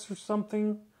books or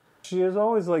something. She is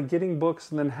always like getting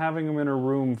books and then having them in her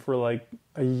room for like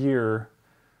a year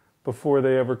before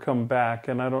they ever come back.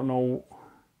 And I don't know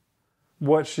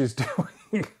what she's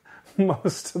doing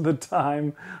most of the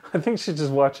time. I think she's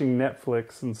just watching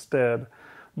Netflix instead.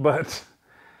 But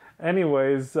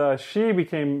anyways, she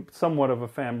became somewhat of a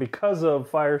fan because of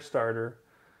Firestarter,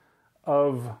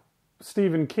 of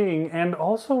Stephen King, and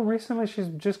also recently she's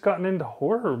just gotten into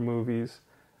horror movies.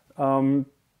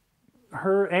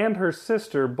 Her and her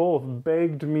sister both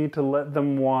begged me to let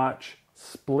them watch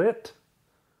Split.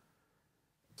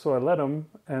 So I let them,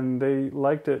 and they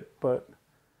liked it, but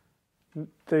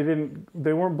they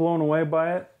weren't blown away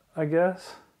by it, I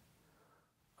guess.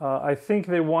 I think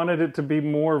they wanted it to be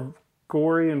more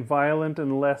gory and violent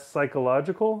and less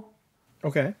psychological.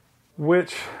 Okay.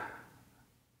 Which,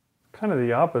 kind of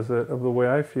the opposite of the way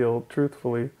I feel,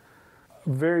 truthfully.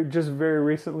 Very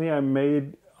recently, I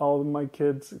made all of my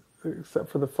kids, except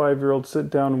for the 5-year-old,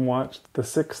 sit down and watch The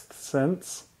Sixth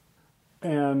Sense.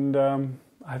 And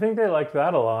I think they liked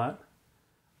that a lot.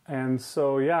 And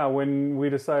so, yeah, when we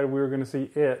decided we were going to see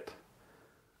It,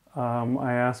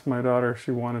 I asked my daughter if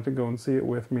she wanted to go and see it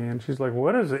with me. And she's like,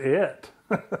 what is It?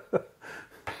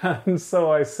 And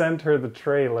so I sent her the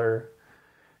trailer.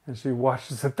 And she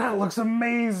watched and said, that looks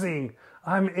amazing.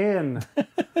 I'm in.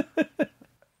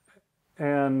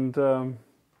 And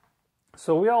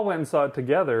so we all went and saw it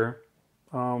together.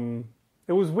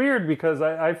 It was weird because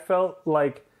I felt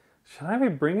like, should I be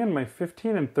bringing my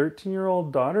 15 and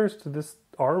 13-year-old daughters to this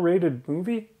R-rated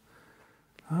movie?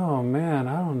 Oh, man,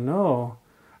 I don't know.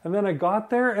 And then I got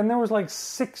there, and there was like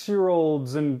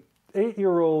 6-year-olds and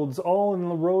 8-year-olds all in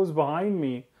the rows behind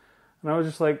me. And I was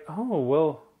just like, oh,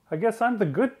 well, I guess I'm the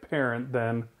good parent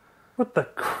then. What the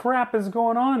crap is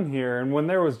going on here? And when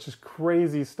there was just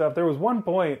crazy stuff, there was one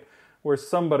point where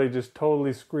somebody just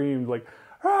totally screamed like,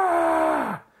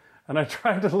 ah! And I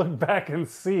tried to look back and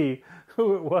see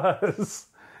who it was.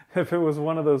 If it was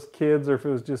one of those kids or if it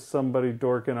was just somebody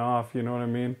dorking off, you know what I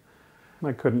mean?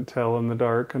 I couldn't tell in the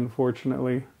dark,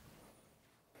 unfortunately.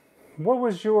 What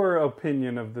was your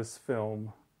opinion of this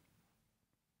film?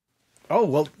 Oh,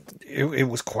 well, it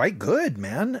was quite good,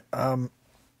 man. I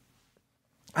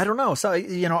don't know. So,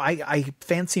 I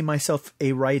fancy myself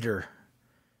a writer.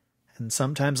 And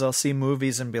sometimes I'll see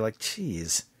movies and be like,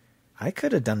 geez, I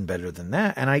could have done better than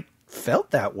that. And I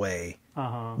felt that way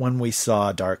when we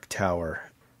saw Dark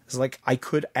Tower. It's like I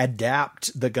could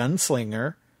adapt The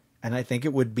Gunslinger, and I think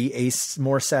it would be a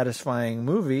more satisfying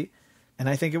movie. And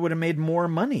I think it would have made more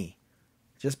money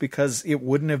just because it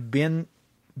wouldn't have been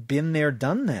there,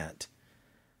 done that.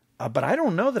 But I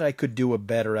don't know that I could do a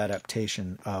better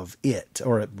adaptation of it,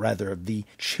 or rather of the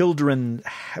children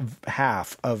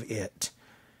half of it.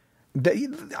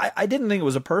 I didn't think it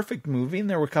was a perfect movie, and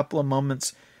there were a couple of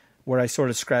moments where I sort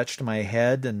of scratched my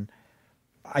head, and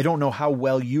I don't know how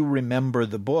well you remember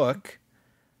the book,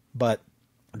 but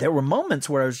there were moments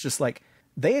where I was just like,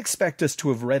 they expect us to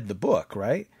have read the book,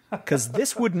 right? Because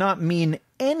this would not mean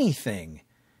anything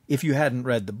if you hadn't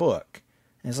read the book.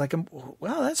 And it's like,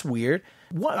 well, that's weird.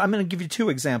 I'm going to give you 2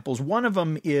 examples. One of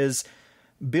them is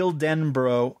Bill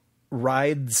Denbrough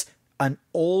rides an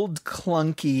old,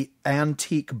 clunky,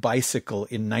 antique bicycle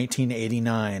in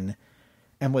 1989,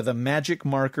 and with a magic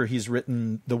marker he's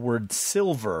written the word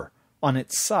silver on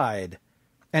its side.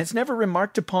 And it's never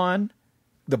remarked upon.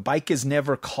 The bike is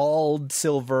never called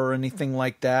Silver or anything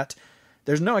like that.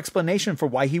 There's no explanation for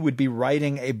why he would be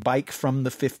riding a bike from the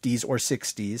 50s or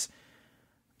 60s.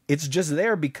 It's just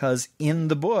there because in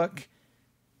the book,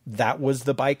 that was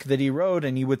the bike that he rode,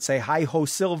 and he would say, hi-ho,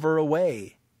 Silver,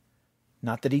 away.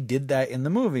 Not that he did that in the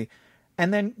movie.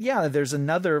 And then, yeah, there's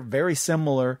another very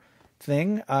similar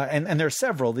thing, and there are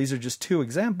several. These are just 2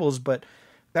 examples, but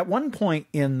at one point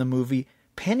in the movie,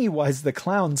 Pennywise the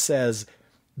Clown says,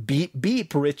 beep,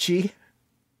 beep, Richie.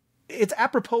 It's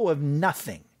apropos of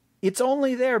nothing. It's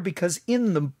only there because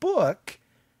in the book,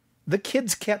 the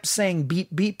kids kept saying beep,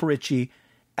 beep, Richie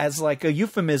as like a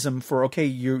euphemism for, okay,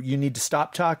 you need to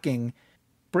stop talking,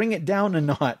 bring it down a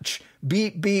notch,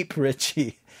 beep, beep,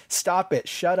 Richie, stop it,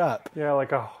 shut up. Yeah,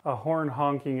 like a horn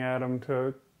honking at him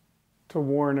to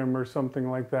warn him or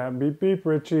something like that. Beep, beep,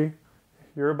 Richie,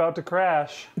 you're about to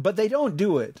crash. But they don't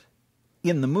do it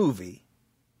in the movie.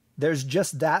 There's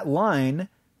just that line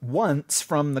once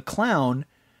from the clown,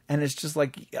 and it's just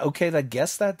like, okay, I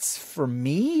guess that's for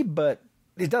me, but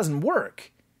it doesn't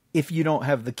work if you don't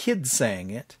have the kids saying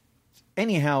it.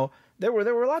 Anyhow, there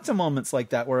were lots of moments like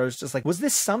that where I was just like, was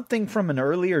this something from an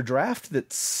earlier draft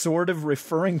that's sort of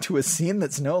referring to a scene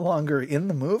that's no longer in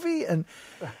the movie? And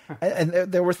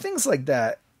there were things like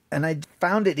that, and I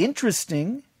found it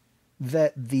interesting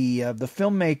that the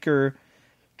filmmaker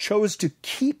chose to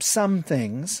keep some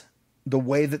things the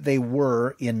way that they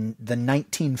were in the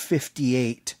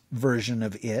 1958 version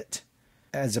of it,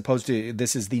 as opposed to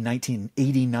this is the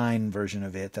 1989 version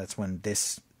of it. That's when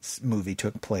this movie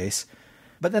took place.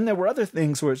 But then there were other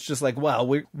things where it's just like, well,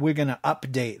 we're going to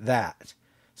update that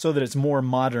so that it's more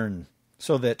modern,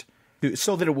 so that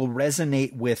it will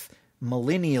resonate with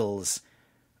millennials.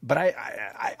 But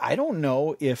I don't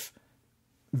know if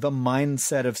the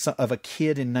mindset of a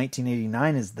kid in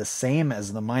 1989 is the same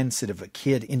as the mindset of a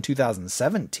kid in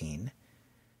 2017.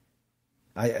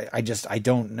 I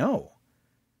don't know.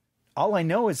 All I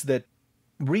know is that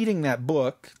reading that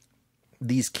book,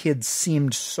 these kids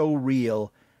seemed so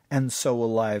real and so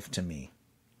alive to me.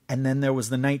 And then there was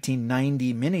the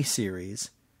 1990 miniseries,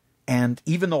 and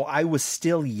even though I was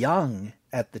still young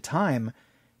at the time,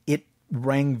 it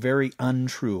rang very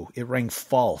untrue. It rang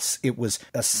false. It was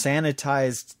a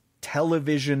sanitized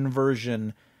television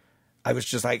version. I was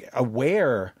just like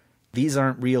aware these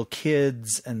aren't real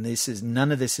kids, and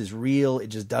none of this is real. It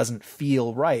just doesn't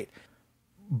feel right.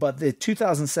 But the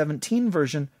 2017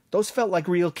 version, those felt like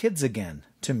real kids again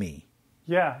to me.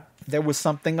 Yeah. There was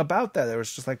something about that. There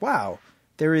was just like, wow,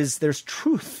 there's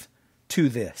truth to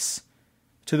this,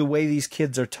 to the way these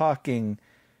kids are talking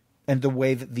and the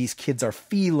way that these kids are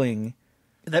feeling.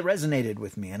 That resonated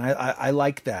with me, and I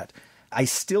like that. I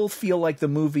still feel like the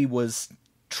movie was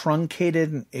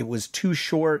truncated. It was too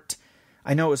short.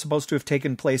 I know it was supposed to have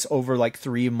taken place over like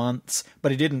 3 months,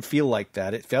 but it didn't feel like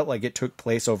that. It felt like it took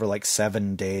place over like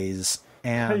 7 days.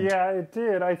 And yeah, it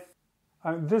did.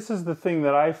 This is the thing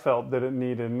that I felt that it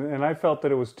needed, and I felt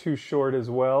that it was too short as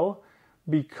well,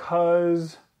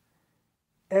 because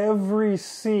every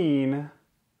scene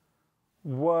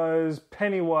was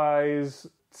Pennywise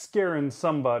scaring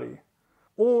somebody,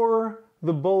 or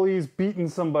the bullies beating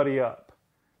somebody up.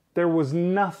 There was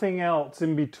nothing else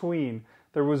in between.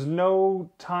 There was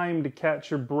no time to catch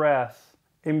your breath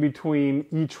in between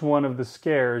each one of the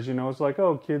scares. You know, it's like,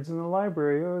 oh, kids in the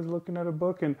library, I was looking at a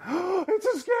book and, oh, it's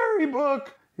a scary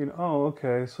book. You know, oh,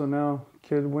 okay, so now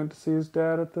kid went to see his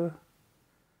dad at the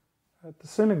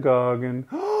synagogue and,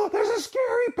 oh, there's a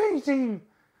scary painting.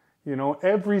 You know,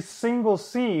 every single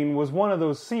scene was one of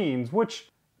those scenes, which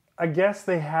I guess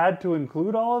they had to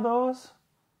include all of those.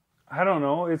 I don't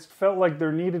know. It felt like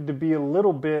there needed to be a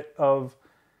little bit of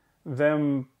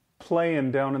them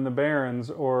playing down in the Barrens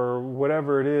or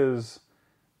whatever it is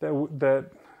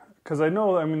that because I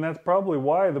mean, that's probably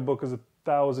why the book is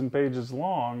 1,000 pages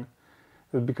long,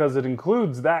 is because it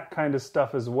includes that kind of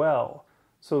stuff as well,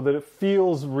 so that it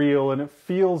feels real and it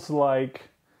feels like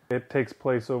it takes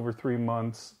place over 3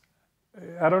 months.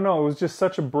 I don't know. It was just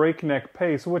such a breakneck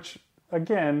pace, which,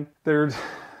 again, they're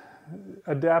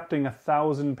adapting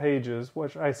 1,000 pages,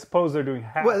 which I suppose they're doing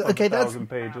half of 1,000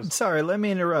 pages. Sorry, let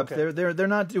me interrupt. Okay. They're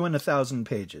not doing 1,000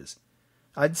 pages.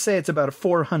 I'd say it's about a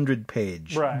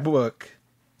 400-page book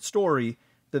story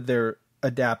that they're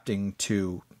adapting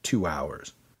to 2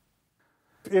 hours.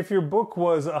 If your book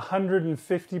was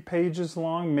 150 pages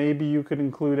long, maybe you could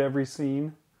include every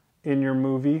scene in your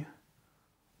movie.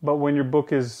 But when your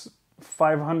book is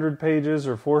 500 pages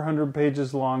or 400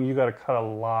 pages long, you got to cut a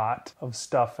lot of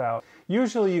stuff out.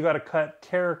 Usually you got to cut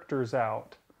characters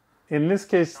out. In this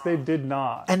case, they did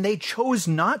not. And they chose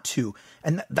not to.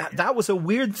 And that was a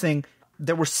weird thing.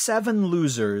 There were 7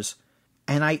 losers,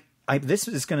 and I this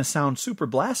is going to sound super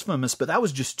blasphemous, but that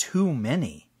was just too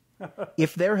many.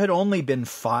 If there had only been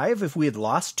 5, if we had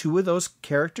lost 2 of those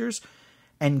characters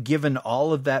and given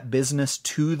all of that business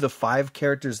to the 5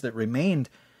 characters that remained,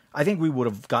 I think we would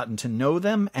have gotten to know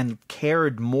them and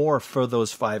cared more for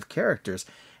those 5 characters.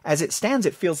 As it stands,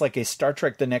 it feels like a Star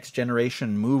Trek The Next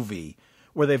Generation movie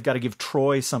where they've got to give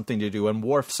Troy something to do and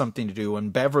Worf something to do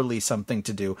and Beverly something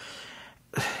to do.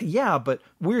 Yeah, but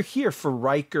we're here for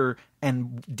Riker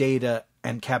and Data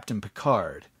and Captain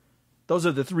Picard. Those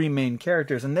are the 3 main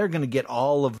characters, and they're going to get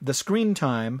all of the screen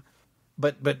time.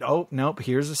 But oh, nope,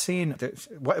 here's a scene.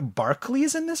 What, Barkley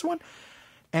is in this one?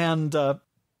 And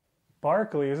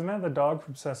Barkley, isn't that the dog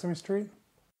from Sesame Street?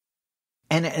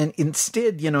 And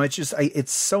instead, you know, it's just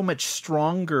it's so much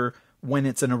stronger when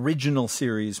it's an original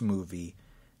series movie,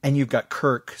 and you've got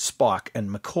Kirk, Spock, and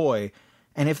McCoy.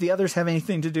 And if the others have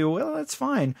anything to do, well, that's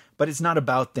fine. But it's not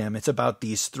about them. It's about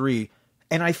these 3.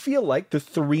 And I feel like the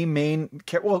four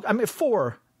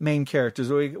main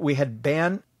characters. We had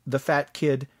Ben, the fat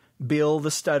kid, Bill, the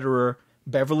stutterer,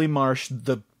 Beverly Marsh,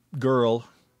 the girl,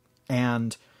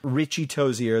 and Richie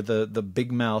Tozier, the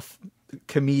big mouth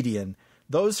comedian.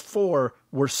 Those four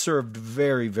were served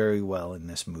very, very well in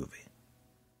this movie.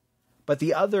 But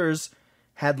the others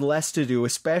had less to do,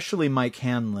 especially Mike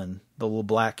Hanlon, the little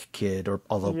black kid,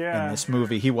 although in this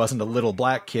movie he wasn't a little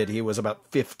black kid, he was about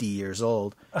 50 years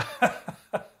old.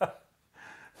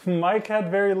 Mike had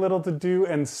very little to do,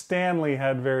 and Stanley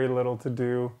had very little to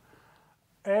do.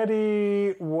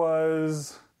 Eddie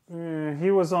was...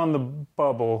 he was on the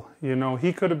bubble, you know.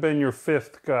 He could have been your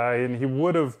fifth guy, and he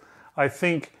would have, I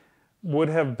think, would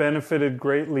have benefited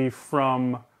greatly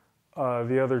from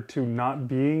the other two not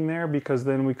being there, because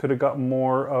then we could have got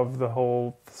more of the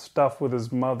whole stuff with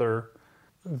his mother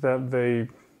that they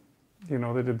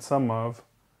did some of.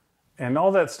 And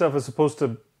all that stuff is supposed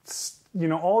to,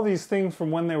 all these things from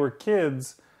when they were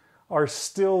kids are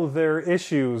still their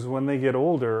issues when they get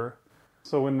older.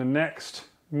 So in the next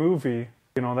movie,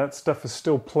 that stuff is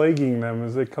still plaguing them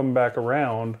as they come back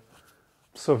around.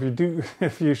 So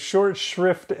if you short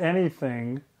shrift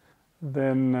anything,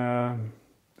 then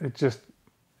it just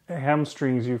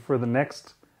hamstrings you for the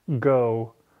next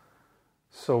go.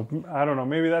 So I don't know,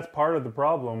 maybe that's part of the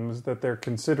problem, is that they're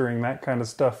considering that kind of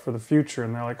stuff for the future,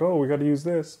 and they're like, oh, we got to use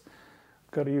this,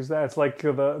 got to use that. It's like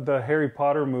the Harry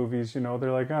Potter movies,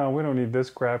 they're like, oh, we don't need this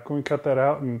crap, can we cut that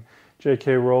out? And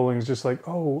J.K. Rowling's just like,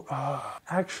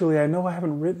 actually, I know I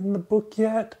haven't written the book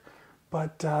yet,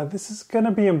 but this is going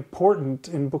to be important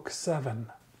in book 7.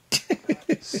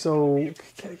 So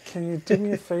can you do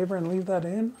me a favor and leave that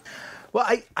in? Well,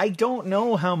 I don't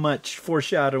know how much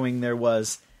foreshadowing there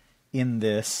was in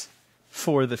this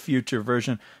for the future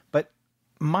version, but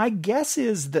my guess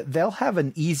is that they'll have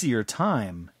an easier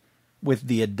time with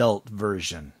the adult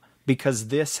version, because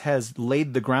this has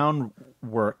laid the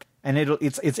groundwork. And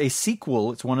it's a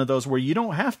sequel. It's one of those where you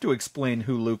don't have to explain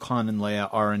who Luke, Han, and Leia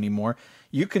are anymore.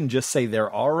 You can just say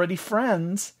they're already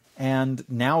friends, and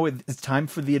now it's time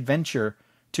for the adventure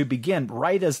to begin,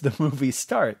 right as the movie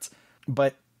starts.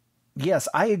 But yes,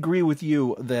 I agree with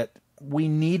you that we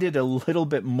needed a little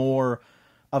bit more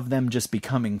of them just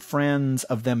becoming friends,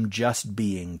 of them just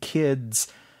being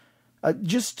kids,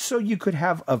 just so you could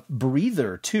have a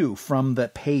breather, too, from the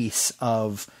pace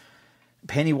of...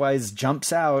 Pennywise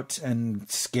jumps out and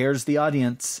scares the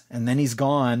audience, and then he's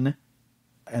gone,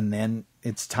 and then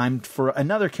it's time for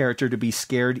another character to be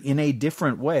scared in a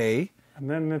different way. And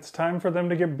then it's time for them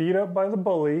to get beat up by the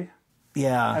bully.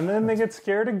 Yeah. And then they get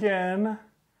scared again,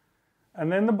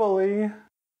 and then the bully.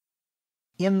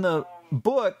 In the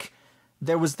book,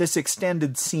 there was this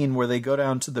extended scene where they go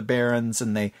down to the Barrens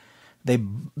and they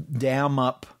dam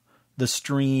up the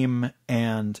stream,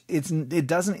 and it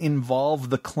doesn't involve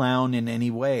the clown in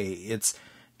any way. It's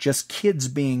just kids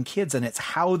being kids, and it's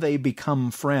how they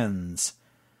become friends.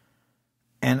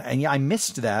 And yeah, I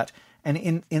missed that.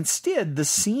 And instead, the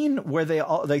scene where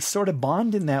they sort of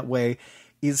bond in that way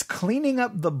is cleaning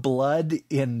up the blood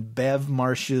in Bev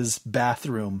Marsh's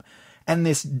bathroom. And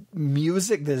this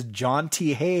music, this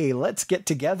jaunty, hey, let's get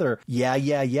together.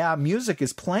 Yeah, music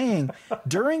is playing.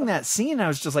 During that scene, I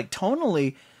was just like,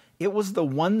 tonally, it was the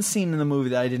one scene in the movie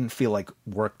that I didn't feel like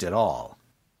worked at all.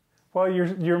 Well,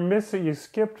 you're missing, you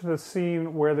skipped the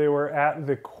scene where they were at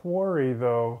the quarry,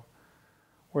 though,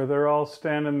 where they're all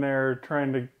standing there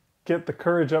trying to get the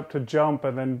courage up to jump,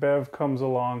 and then Bev comes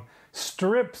along,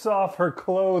 strips off her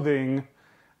clothing,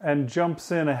 and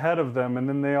jumps in ahead of them, and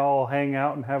then they all hang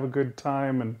out and have a good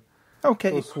time and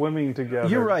go swimming together.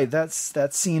 You're right.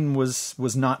 That scene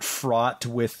was not fraught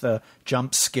with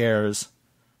jump scares.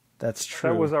 That's true.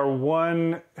 That was our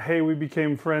one, hey, we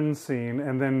became friends scene,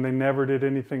 and then they never did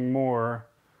anything more.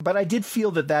 But I did feel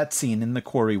that scene in the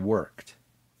quarry worked.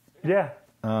 Yeah.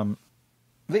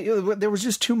 There was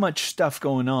just too much stuff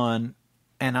going on,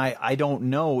 and I don't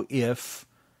know if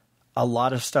a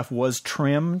lot of stuff was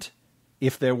trimmed,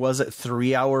 if there was a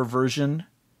 3-hour version,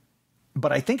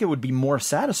 but I think it would be more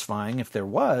satisfying if there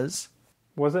was.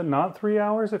 Was it not 3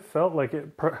 hours? It felt like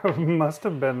it must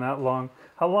have been that long.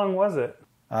 How long was it?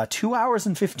 2 hours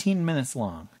and 15 minutes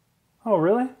long. Oh,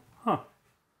 really? Huh.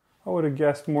 I would have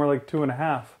guessed more like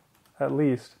 2.5, at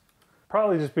least.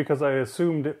 Probably just because I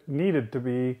assumed it needed to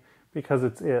be, because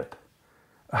it's it.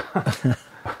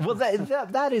 Well,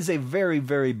 that is a very,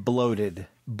 very bloated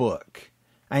book.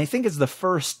 I think it's the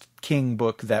first King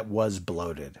book that was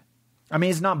bloated. I mean,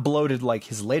 it's not bloated like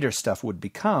his later stuff would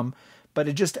become, but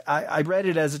it just, I read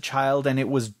it as a child, and it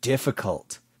was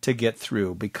difficult to get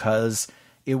through, because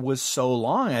it was so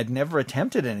long. I'd never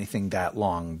attempted anything that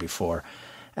long before.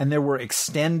 and there were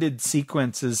extended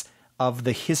sequences of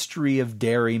the history of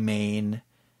Derry, Maine,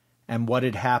 and what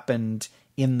had happened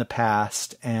in the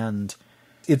past, and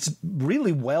it's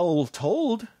really well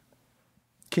told.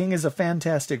 King is a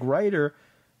fantastic writer,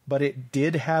 but it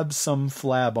did have some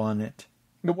flab on it.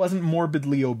 It wasn't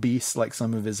morbidly obese like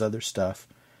some of his other stuff,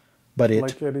 but it...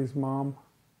 Like Eddie's mom.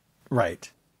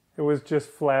 Right. It was just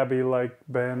flabby like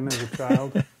Ben as a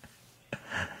child.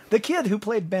 The kid who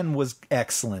played Ben was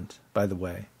excellent, by the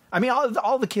way. I mean,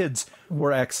 all the kids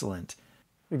were excellent.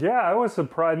 Yeah, I was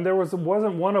surprised. There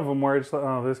wasn't one of them where I just thought,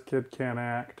 oh, this kid can't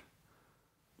act.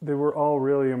 They were all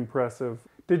really impressive.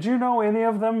 Did you know any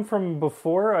of them from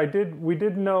before? We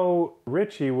did know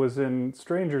Richie was in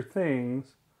Stranger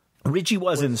Things. Richie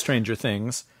was in Stranger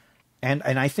Things, and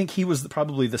I think he was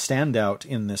probably the standout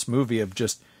in this movie of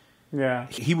just... Yeah.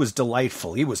 He was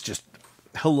delightful. He was just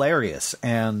hilarious,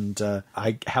 and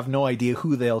I have no idea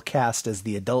who they'll cast as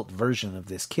the adult version of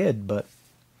this kid, but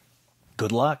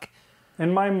good luck.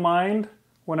 In my mind,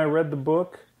 when I read the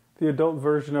book, the adult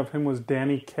version of him was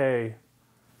Danny Kaye.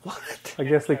 What? I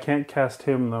guess they can't cast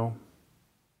him, though.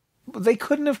 They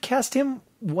couldn't have cast him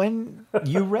when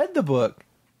you read the book.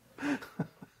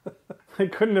 They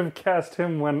couldn't have cast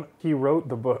him when he wrote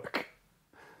the book.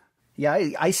 Yeah,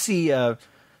 I see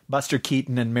Buster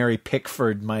Keaton and Mary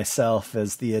Pickford myself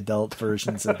as the adult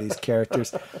versions of these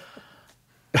characters.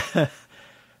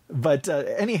 But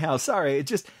anyhow, sorry. It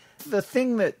just the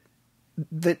thing that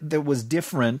was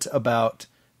different about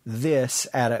this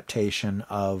adaptation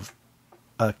of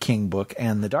a King book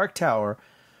and The Dark Tower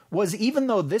was, even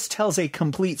though this tells a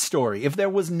complete story, if there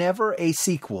was never a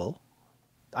sequel,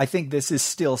 I think this is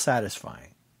still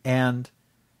satisfying. And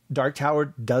Dark Tower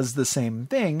does the same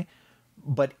thing,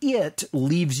 but it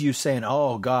leaves you saying,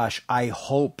 oh gosh, I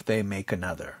hope they make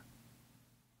another.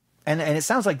 And it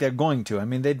sounds like they're going to. I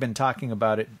mean, they'd been talking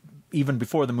about it even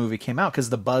before the movie came out because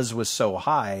the buzz was so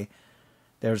high.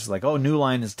 There's like, oh, New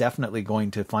Line is definitely going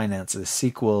to finance this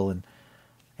sequel.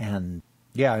 And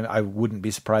yeah, I wouldn't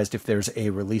be surprised if there's a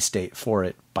release date for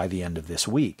it by the end of this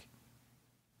week.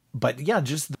 But yeah,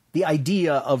 just the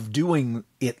idea of doing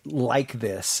it like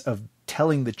this, of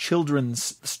telling the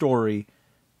children's story,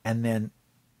 and then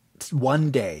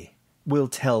one day we'll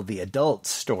tell the adult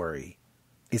story,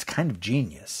 is kind of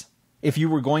genius. If you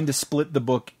were going to split the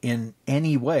book in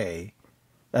any way,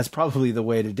 that's probably the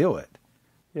way to do it.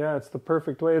 Yeah, it's the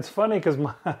perfect way. It's funny because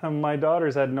my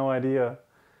daughters had no idea.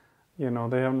 You know,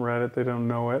 they haven't read it, they don't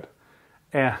know it.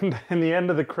 And in the end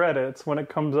of the credits, when it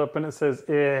comes up and it says,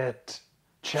 It...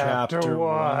 Chapter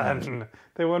 1.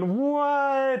 They went,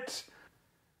 what?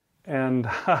 And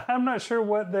I'm not sure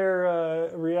what their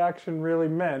reaction really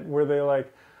meant. Were they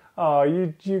like, oh,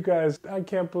 you guys, I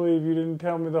can't believe you didn't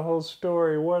tell me the whole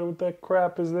story. What the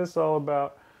crap is this all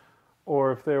about?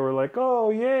 Or if they were like, oh,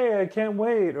 yay, I can't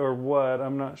wait. Or what?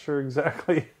 I'm not sure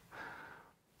exactly.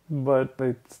 But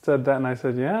they said that, and I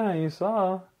said, yeah, you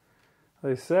saw.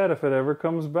 They said if it ever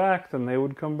comes back, then they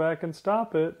would come back and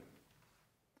stop it.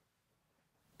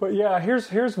 But yeah,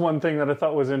 here's one thing that I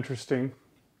thought was interesting,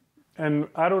 and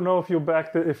I don't know if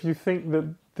if you think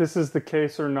that this is the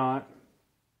case or not.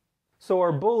 So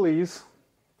our bullies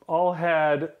all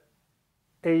had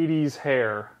 80s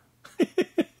hair.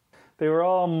 They were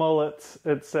all mullets,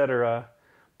 etc.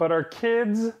 But our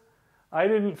kids, I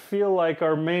didn't feel like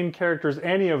our main characters,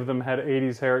 any of them had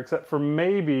 80s hair, except for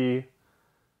maybe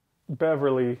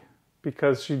Beverly,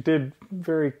 because she did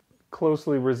very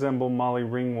closely resemble Molly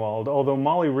Ringwald, although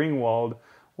Molly Ringwald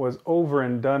was over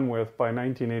and done with by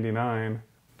 1989.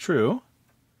 True.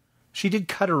 She did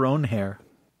cut her own hair.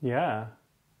 Yeah.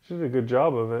 She did a good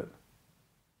job of it.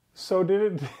 So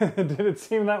did it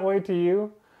seem that way to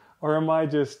you? Or am I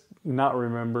just not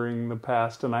remembering the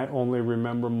past and I only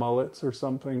remember mullets or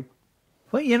something?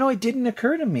 Well, it didn't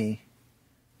occur to me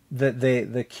that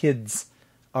the kids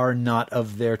are not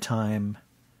of their time.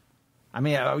 I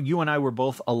mean, you and I were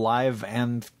both alive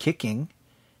and kicking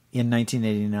in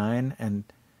 1989, and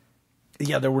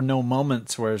yeah, there were no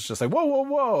moments where it's just like, whoa, whoa,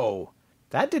 whoa,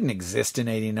 that didn't exist in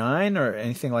 89 or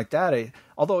anything like that.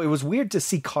 Although it was weird to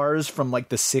see cars from like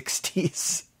the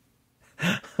 60s.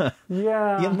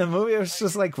 Yeah. In the movie, it was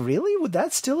just like, really? Would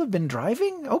that still have been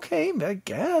driving? Okay, I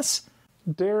guess.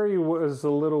 Derry was a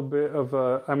little bit of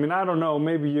a... I mean, I don't know.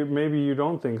 Maybe you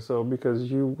don't think so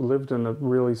because you lived in a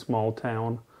really small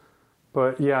town.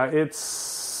 But yeah, it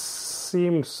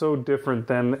seemed so different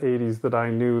than the 80s that I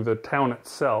knew the town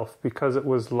itself, because it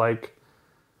was like,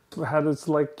 it had its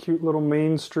like cute little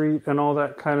main street and all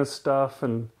that kind of stuff,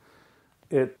 and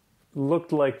it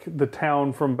looked like the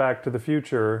town from Back to the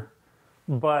Future,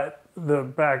 but the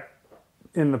Back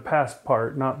in the past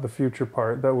part, not the future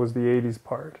part. That was the 80s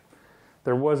part.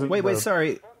 There wasn't... Wait,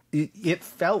 sorry. It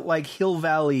felt like Hill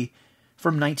Valley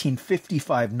from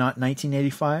 1955, not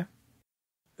 1985?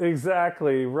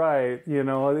 Exactly, right. You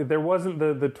know, there wasn't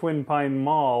the Twin Pine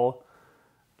Mall.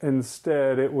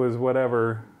 Instead, it was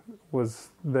whatever was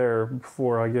there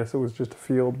before. I guess it was just a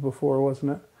field before,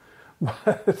 wasn't it?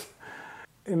 But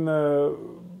in the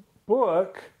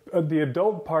book, the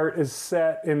adult part is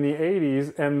set in the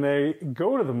 80s, and they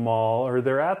go to the mall, or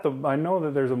they're at the... I know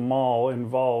that there's a mall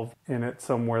involved in it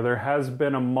somewhere. There has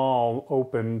been a mall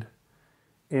opened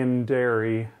in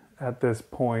Derry at this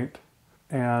point,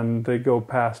 and they go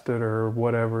past it or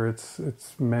whatever. It's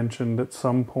mentioned at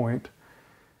some point.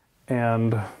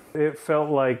 And it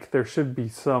felt like there should be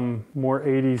some more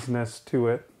 80s-ness to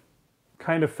it.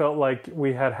 Kind of felt like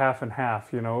we had half and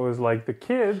half, you know. It was like the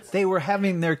kids... They were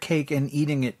having their cake and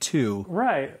eating it too.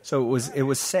 Right. So it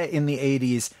was set in the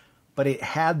 80s, but it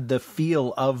had the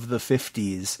feel of the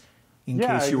 50s, in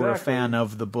case you were a fan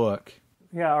of the book.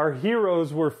 Yeah, our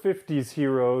heroes were 50s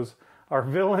heroes. Our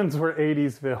villains were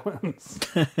 80s villains.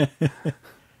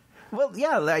 Well,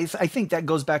 yeah, I think that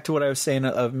goes back to what I was saying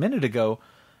a minute ago.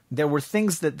 There were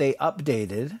things that they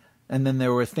updated, and then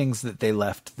there were things that they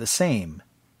left the same.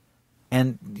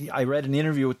 And I read an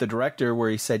interview with the director where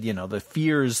he said, you know, the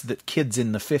fears that kids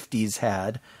in the 50s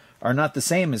had are not the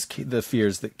same as the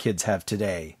fears that kids have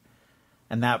today.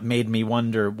 And that made me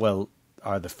wonder, well,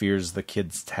 are the fears the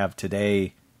kids have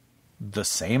today the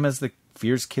same as the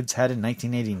fears kids had in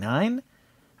 1989?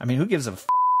 I mean, who gives a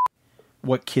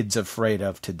what kids are afraid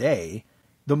of today?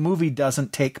 The movie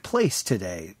doesn't take place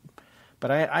today. But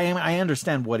I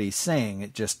understand what he's saying.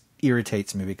 It just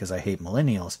irritates me because I hate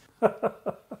millennials. Oh,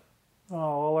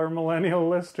 all our millennial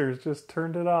listeners just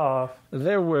turned it off.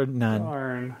 There were none.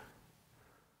 Darn.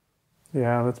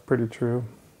 Yeah, that's pretty true.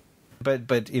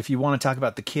 But if you want to talk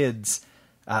about the kids,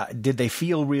 did they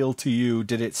feel real to you?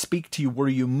 Did it speak to you? Were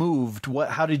you moved?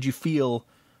 How did you feel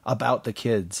about the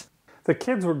kids? The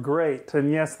kids were great,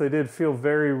 and yes, they did feel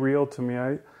very real to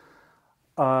me.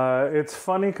 It's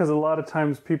funny because a lot of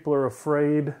times people are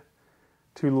afraid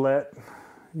to let,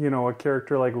 you know, a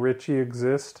character like Richie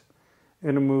exist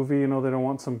in a movie. You know, they don't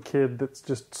want some kid that's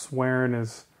just swearing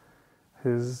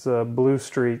his blue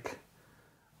streak.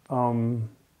 But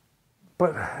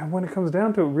when it comes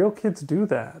down to it, real kids do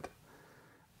that.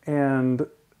 And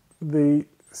they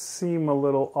seem a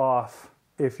little off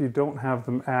if you don't have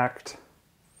them act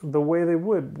the way they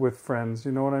would with friends.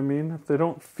 You know what I mean? If they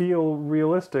don't feel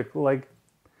realistic like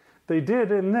they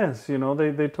did in this, you know,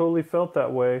 they totally felt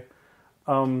that way.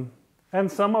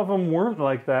 And some of them weren't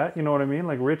like that, you know what I mean?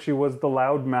 Like Richie was the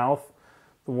loud mouth,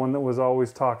 the one that was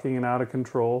always talking and out of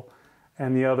control.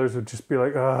 And the others would just be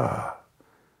like, ugh,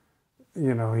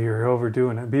 you know, you're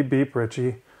overdoing it. Beep, beep,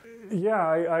 Richie. Yeah,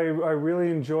 I really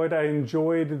enjoyed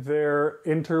their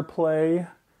interplay.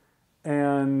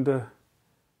 And, you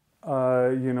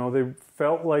know, they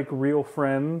felt like real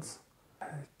friends.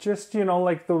 Just, you know,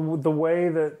 like the way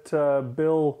that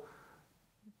Bill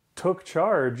took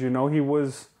charge, you know, he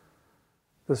was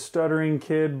the stuttering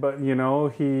kid, but, you know,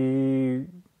 he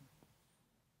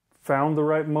found the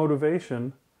right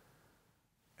motivation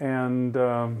and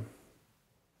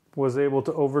was able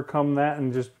to overcome that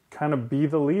and just kind of be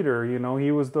the leader. You know,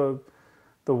 he was the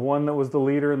one that was the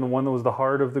leader and the one that was the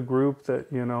heart of the group that,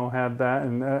 you know, had that.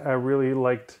 And I really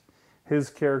liked his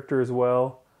character as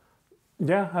well.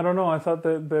 Yeah, I don't know. I thought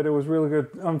that it was really good.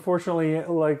 Unfortunately,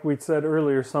 like we said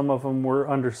earlier, some of them were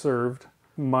underserved.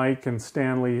 Mike and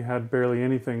Stanley had barely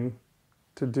anything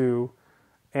to do.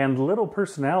 And little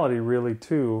personality, really,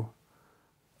 too.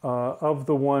 Of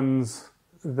the ones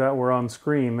that were on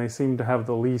screen, they seemed to have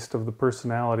the least of the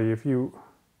personality. If you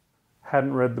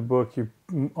hadn't read the book, you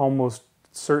almost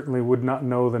certainly would not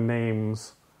know the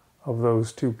names of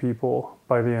those two people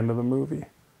by the end of the movie.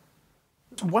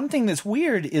 One thing that's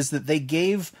weird is that they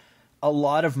gave a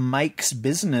lot of Mike's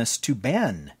business to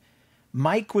Ben.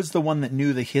 Mike was the one that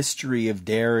knew the history of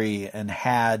Derry and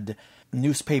had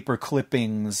newspaper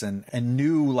clippings and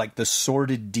knew like the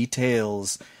sordid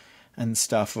details and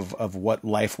stuff of what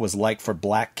life was like for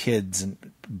black kids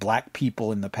and black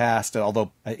people in the past,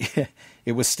 although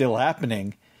it was still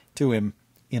happening to him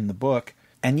in the book.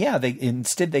 And yeah, they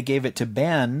gave it to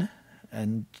Ben.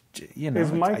 And, you know,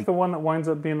 is Mike the one that winds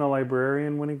up being a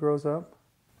librarian when he grows up?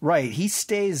 Right. He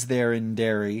stays there in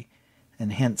Derry,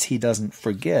 and hence he doesn't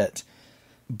forget.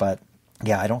 But,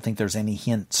 yeah, I don't think there's any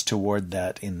hints toward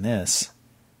that in this.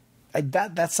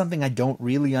 That's something I don't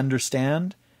really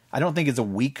understand. I don't think it's a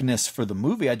weakness for the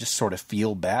movie. I just sort of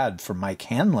feel bad for Mike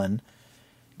Hanlon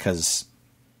because,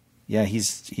 yeah,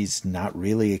 he's not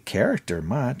really a character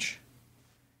much.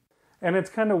 And it's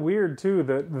kind of weird, too,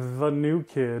 that the new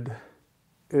kid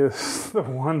is the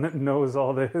one that knows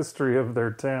all the history of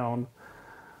their town.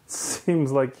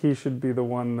 Seems like he should be the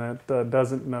one that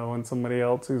doesn't know, and somebody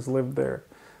else who's lived there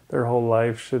their whole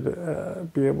life should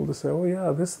be able to say, oh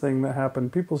yeah, this thing that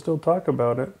happened, people still talk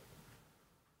about it.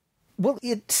 Well,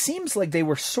 it seems like they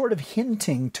were sort of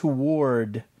hinting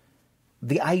toward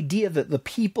the idea that the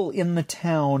people in the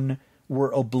town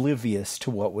were oblivious to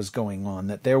what was going on,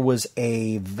 that there was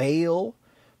a veil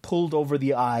pulled over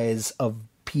the eyes of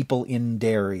people in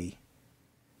Derry,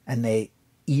 and they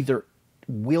either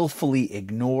willfully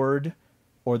ignored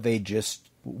or they just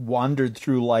wandered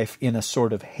through life in a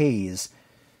sort of haze.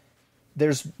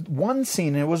 There's one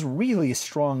scene, and it was really a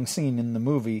strong scene in the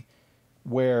movie,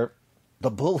 where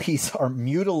the bullies are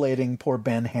mutilating poor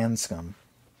Ben Hanscom.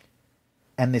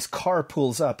 And this car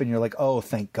pulls up, and you're like, oh,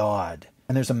 thank God.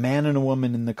 And there's a man and a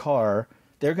woman in the car.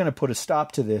 They're going to put a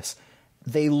stop to this.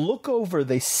 They look over,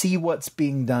 they see what's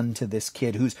being done to this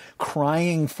kid who's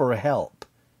crying for help.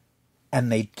 And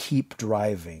they keep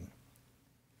driving.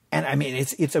 And I mean,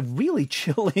 it's a really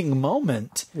chilling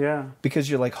moment. Yeah. Because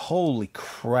you're like, holy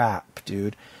crap,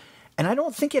 dude. And I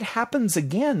don't think it happens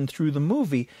again through the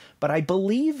movie, but I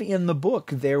believe in the book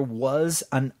there was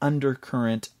an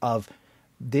undercurrent of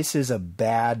this is a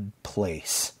bad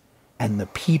place, and the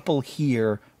people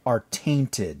here are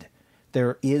tainted.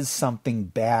 There is something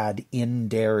bad in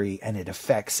Derry, and it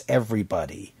affects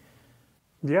everybody.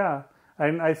 Yeah,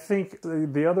 and I think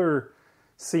the other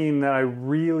scene that I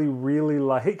really, really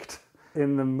liked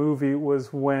in the movie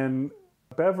was when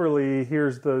Beverly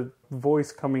hears the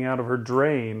voice coming out of her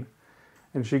drain,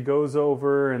 and she goes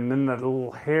over, and then the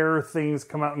little hair things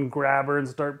come out and grab her and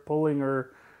start pulling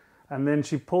her, and then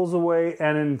she pulls away,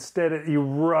 and instead it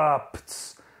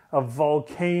erupts a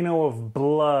volcano of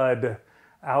blood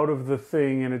out of the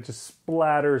thing, and it just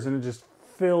splatters, and it just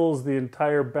fills the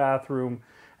entire bathroom,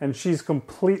 and she's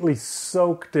completely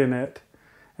soaked in it.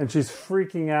 And she's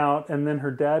freaking out, and then her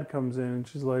dad comes in, and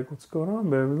she's like, what's going on,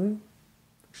 Beverly?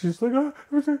 She's like, oh,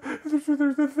 there's a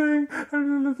thing,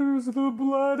 and there was the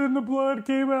blood, and the blood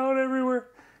came out everywhere.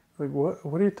 Like, what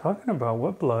are you talking about?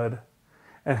 What blood?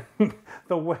 And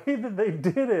the way that they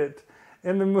did it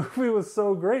in the movie was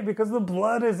so great, because the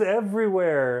blood is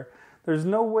everywhere. There's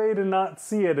no way to not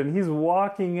see it, and he's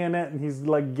walking in it, and he's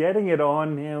like getting it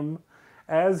on him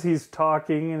as he's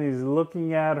talking, and he's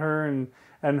looking at her, and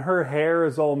her hair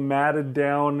is all matted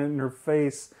down in her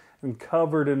face and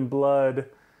covered in blood.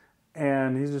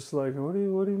 And he's just like, what do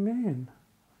you mean?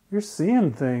 You're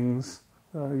seeing things.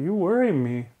 You worry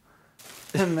me.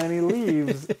 And then he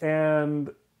leaves,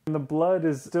 and the blood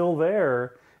is still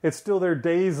there. It's still there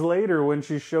days later when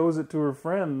she shows it to her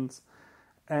friends.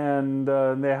 And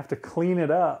they have to clean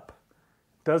it up.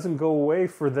 It doesn't go away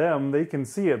for them. They can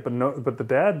see it, but the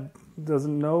dad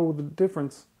doesn't know the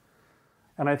difference.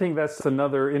 And I think that's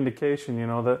another indication,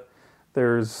 that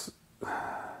there's...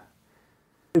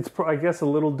 It's, I guess, a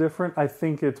little different. I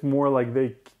think it's more like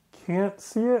they can't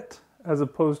see it, as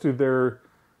opposed to they're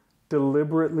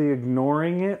deliberately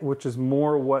ignoring it, which is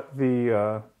more what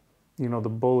the, the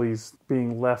bullies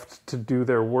being left to do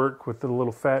their work with the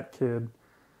little fat kid.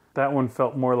 That one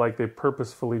felt more like they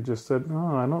purposefully just said,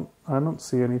 no, I don't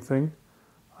see anything.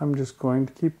 I'm just going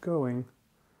to keep going.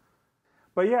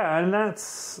 But yeah, and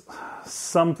that's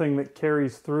something that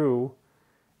carries through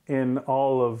in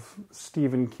all of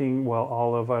Stephen King,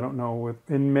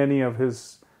 in many of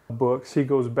his books. He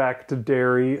goes back to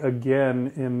Derry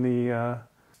again in the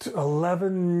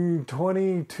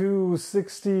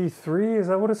 11/22/63, is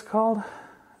that what it's called?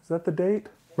 Is that the date?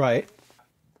 Right.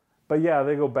 But yeah,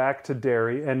 they go back to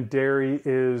Derry, and Derry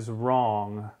is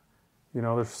wrong.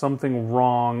 There's something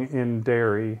wrong in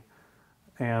Derry.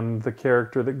 And the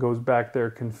character that goes back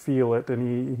there can feel it,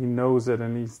 and he knows it,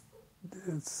 and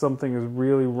something is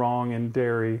really wrong in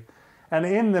Derry. And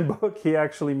in the book, he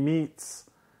actually meets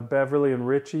Beverly and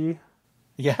Richie.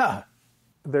 Yeah.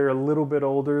 They're a little bit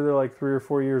older. They're like 3 or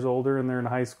 4 years older, and they're in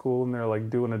high school, and they're like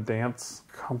doing a dance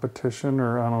competition,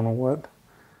 or I don't know what.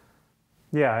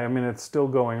 Yeah, I mean, it's still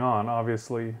going on,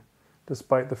 obviously,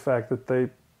 despite the fact that they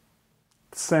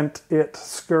sent it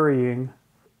scurrying,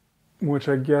 which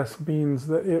I guess means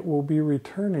that it will be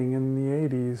returning in the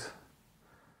 80s.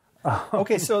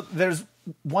 Okay, so there's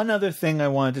one other thing I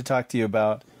wanted to talk to you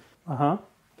about. Uh-huh.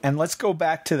 And let's go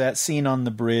back to that scene on the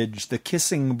bridge, the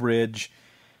kissing bridge.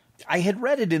 I had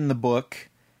read it in the book,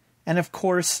 and of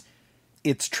course,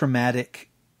 it's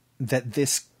traumatic that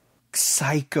this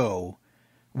psycho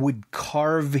would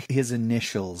carve his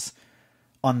initials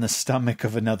on the stomach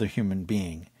of another human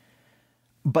being.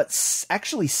 But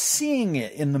actually seeing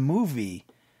it in the movie,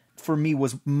 for me,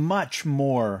 was much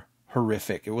more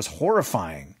horrific. It was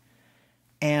horrifying.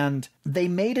 And they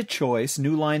made a choice,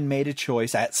 New Line made a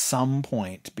choice at some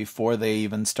point before they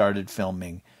even started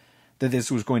filming that this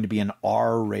was going to be an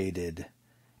R-rated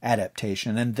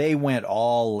adaptation. And they went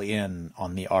all in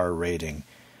on the R rating.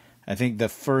 I think the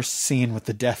first scene with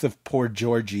the death of poor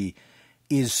Georgie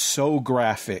is so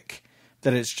graphic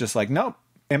that it's just like, nope,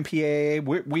 MPAA,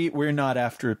 we're not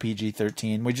after a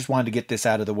PG-13. We just wanted to get this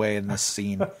out of the way in this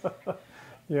scene.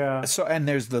 Yeah. So, and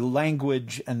there's the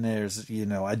language, and there's,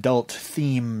 adult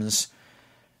themes.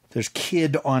 There's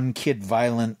kid-on-kid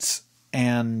violence,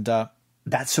 and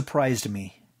that surprised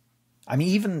me. I mean,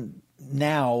 even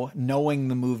now, knowing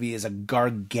the movie is a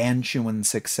gargantuan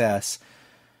success,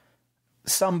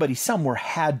 somebody somewhere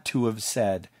had to have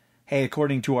said, hey,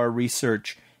 according to our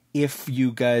research, if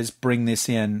you guys bring this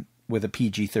in with a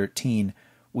PG-13,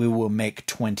 we will make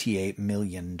 $28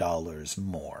 million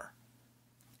more.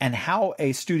 And how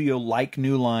a studio like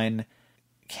New Line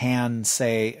can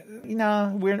say,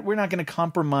 no, we're not going to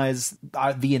compromise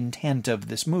the intent of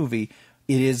this movie.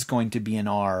 It is going to be an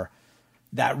R.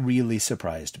 That really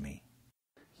surprised me.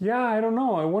 Yeah, I don't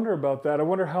know. I wonder about that. I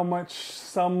wonder how much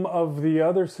some of the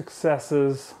other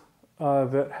successes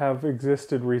that have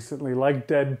existed recently, like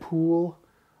Deadpool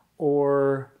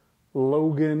or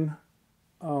Logan,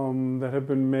 that have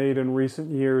been made in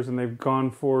recent years, and they've gone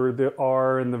for the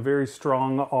R and the very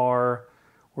strong R,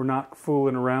 we're not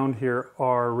fooling around here,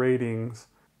 R ratings,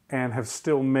 and have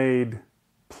still made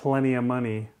plenty of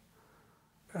money.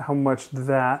 How much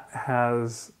that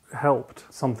has helped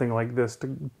something like this to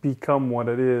become what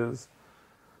it is.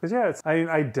 Because yeah,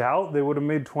 I doubt they would have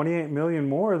made 28 million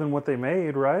more than what they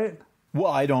made, right?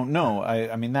 Well, I don't know.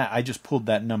 I mean, that I just pulled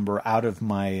that number out of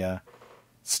my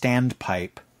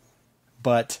standpipe,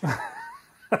 but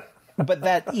but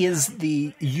that is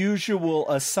the usual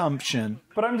assumption.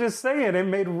 But I'm just saying, it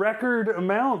made record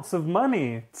amounts of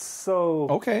money. So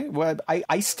okay, well,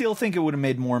 I still think it would have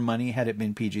made more money had it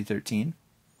been PG-13.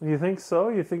 You think so?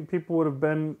 You think people would have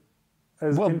been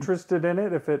as interested in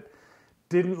it if it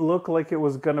didn't look like it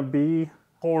was going to be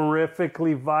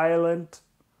horrifically violent?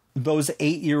 Those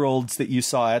 8-year-olds that you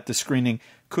saw at the screening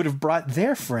could have brought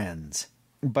their friends.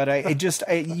 But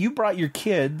you brought your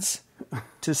kids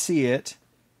to see it,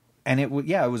 and it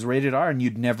was rated R, and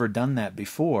you'd never done that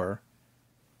before.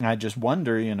 And I just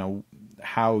wonder,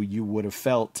 how you would have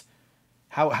felt,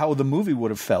 how the movie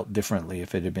would have felt differently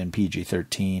if it had been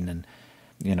PG-13, and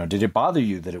did it bother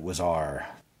you that it was R?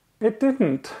 It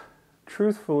didn't,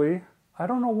 truthfully. I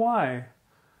don't know why.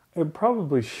 It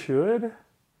probably should,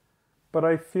 but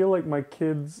I feel like my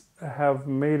kids have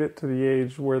made it to the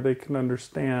age where they can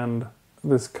understand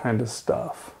this kind of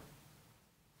stuff.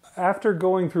 After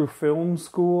going through film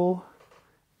school,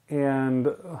 and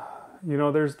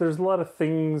there's a lot of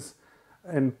things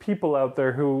and people out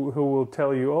there who will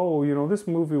tell you, oh, this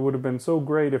movie would have been so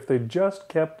great if they just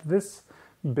kept this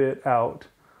bit out,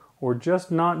 or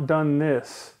just not done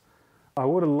this. I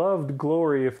would have loved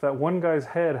Glory if that one guy's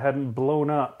head hadn't blown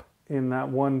up in that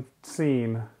one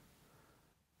scene.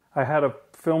 I had a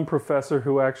film professor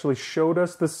who actually showed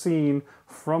us the scene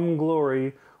from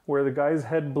Glory where the guy's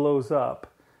head blows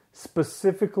up,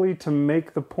 specifically to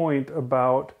make the point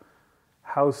about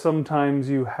how sometimes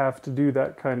you have to do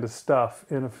that kind of stuff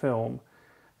in a film,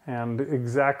 and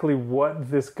exactly what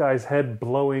this guy's head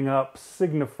blowing up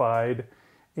signified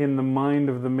in the mind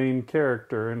of the main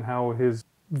character, and how his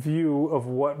view of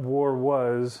what war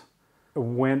was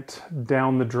went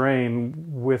down the drain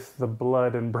with the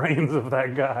blood and brains of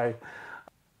that guy.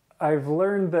 I've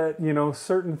learned that,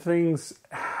 certain things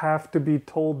have to be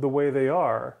told the way they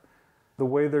are. The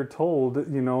way they're told, I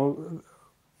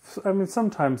mean,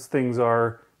 sometimes things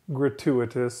are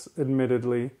gratuitous,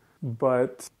 admittedly,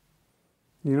 but,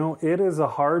 it is a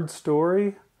hard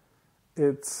story.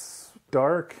 It's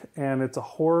dark, and it's a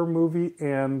horror movie,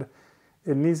 and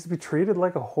it needs to be treated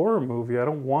like a horror movie. I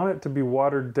don't want it to be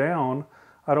watered down.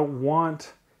 I don't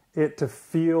want it to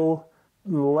feel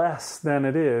less than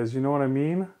it is. You know what I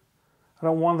mean? I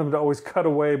don't want them to always cut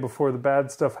away before the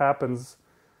bad stuff happens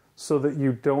so that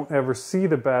you don't ever see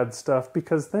the bad stuff,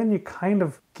 because then you kind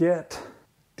of get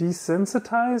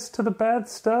desensitized to the bad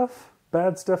stuff.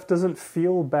 Bad stuff doesn't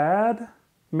feel bad,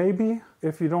 maybe,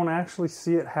 if you don't actually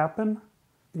see it happen.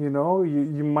 You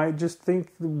might just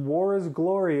think the war is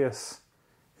glorious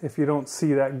if you don't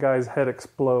see that guy's head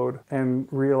explode and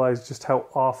realize just how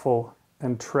awful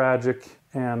and tragic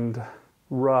and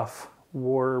rough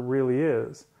war really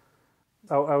is.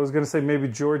 I was going to say maybe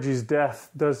Georgie's death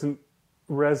doesn't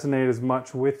resonate as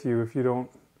much with you if you don't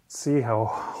see how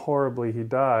horribly he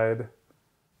died.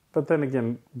 But then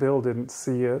again, Bill didn't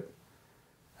see it,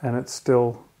 and it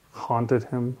still haunted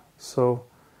him So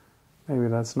maybe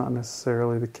that's not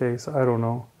necessarily the case. I don't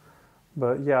know.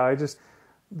 But yeah,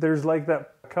 there's like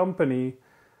that company,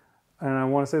 and I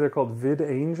want to say they're called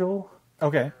VidAngel.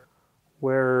 Okay.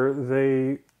 Where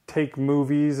they take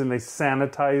movies and they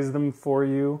sanitize them for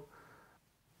you.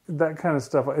 That kind of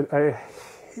stuff. I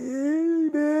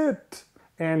hate it.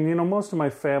 And, most of my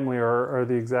family are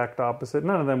the exact opposite.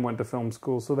 None of them went to film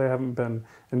school, so they haven't been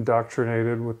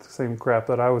indoctrinated with the same crap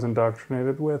that I was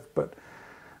indoctrinated with. But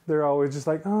they're always just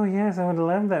like, oh, yes, I would have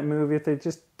loved that movie if they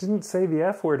just didn't say the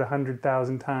F word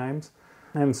 100,000 times.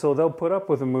 And so they'll put up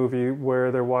with a movie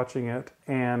where they're watching it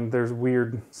and there's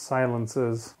weird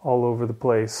silences all over the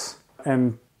place.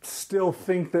 And still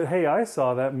think that, hey, I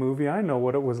saw that movie, I know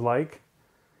what it was like.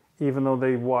 Even though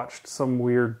they watched some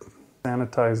weird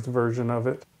sanitized version of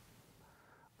it.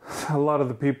 A lot of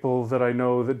the people that I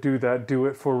know that do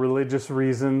it for religious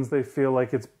reasons. They feel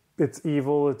like it's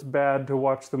evil, it's bad to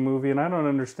watch the movie, and I don't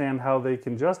understand how they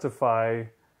can justify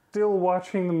still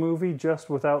watching the movie just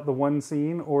without the one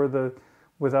scene or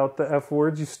without the F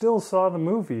words. You still saw the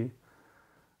movie.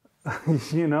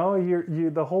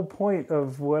 The whole point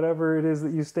of whatever it is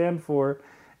that you stand for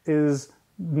is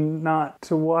not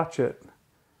to watch it.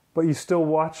 But you still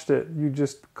watched it. You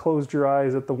just closed your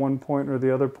eyes at the one point or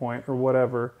the other point or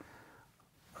whatever.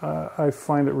 I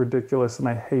find it ridiculous and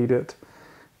I hate it.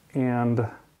 And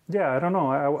yeah, I don't know.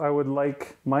 I would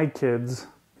like my kids,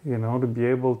 to be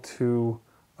able to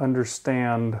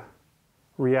understand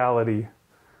reality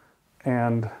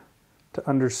and to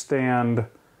understand,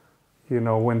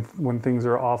 when things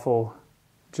are awful,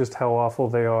 just how awful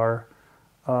they are,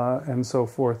 and so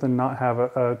forth, and not have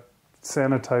a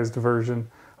sanitized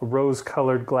version, a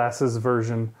rose-colored glasses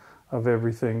version of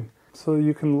everything. So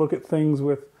you can look at things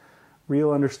with real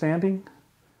understanding.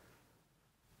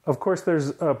 Of course, there's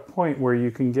a point where you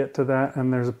can get to that,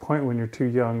 and there's a point when you're too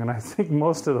young. And I think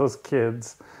most of those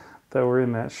kids that were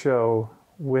in that show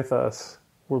with us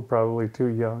were probably too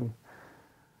young.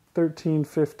 13,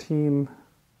 15,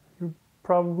 you're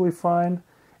probably fine.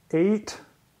 8,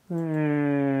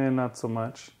 not so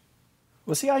much.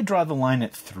 Well, see, I draw the line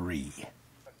at 3.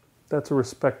 That's a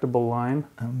respectable line.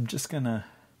 I'm just going to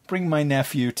bring my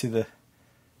nephew to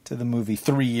the movie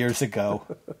 3 years ago.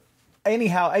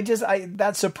 Anyhow,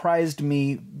 that surprised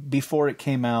me before it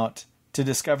came out to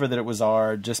discover that it was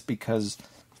R, just because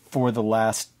for the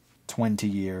last 20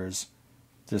 years,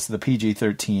 just the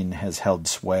PG-13 has held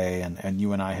sway, and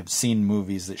you and I have seen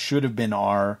movies that should have been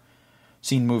R,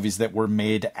 seen movies that were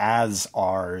made as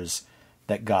Rs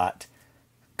that got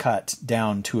cut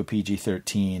down to a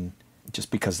PG-13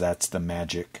 just because that's the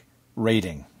magic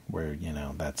rating where,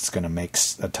 that's going to make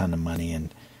a ton of money.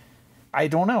 And I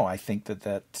don't know. I think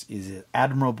that is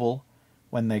admirable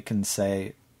when they can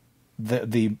say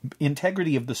the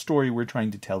integrity of the story we're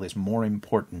trying to tell is more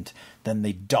important than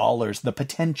the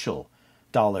potential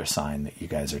dollar sign that you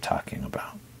guys are talking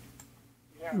about.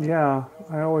 Yeah,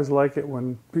 I always like it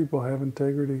when people have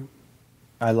integrity.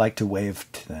 I like to wave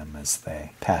to them as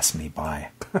they pass me by.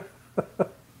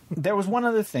 There was one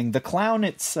other thing. The clown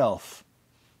itself.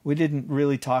 We didn't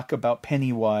really talk about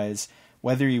Pennywise,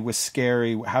 whether he was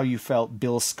scary, how you felt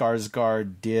Bill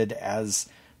Skarsgård did as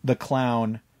the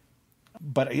clown.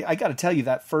 But I got to tell you,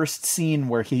 that first scene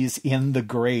where he's in the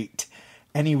grate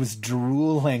and he was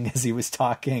drooling as he was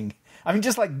talking. I mean,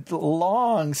 just like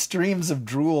long streams of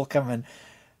drool coming.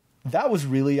 That was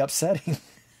really upsetting.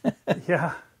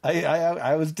 Yeah.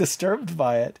 I was disturbed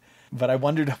by it. But I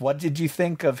wondered, what did you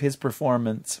think of his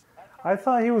performance? I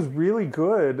thought he was really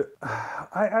good.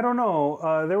 I don't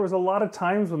know. There was a lot of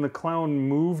times when the clown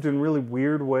moved in really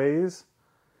weird ways.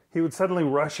 He would suddenly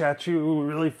rush at you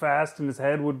really fast, and his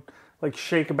head would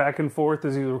shake back and forth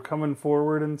as he was coming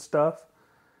forward and stuff.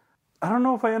 I don't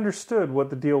know if I understood what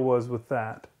the deal was with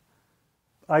that.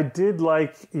 I did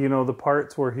like, the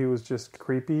parts where he was just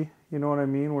creepy. You know what I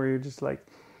mean? Where you're just like...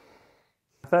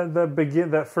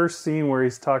 That first scene where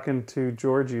he's talking to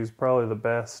Georgie is probably the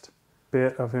best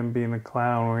bit of him being a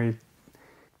clown, where he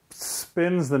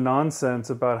spins the nonsense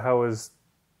about how his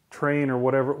train or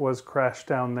whatever it was crashed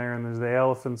down there, and there's the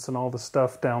elephants and all the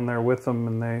stuff down there with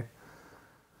them,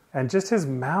 and just his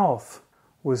mouth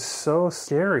was so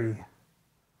scary.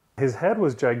 His head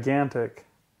was gigantic.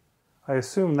 I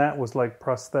assume that was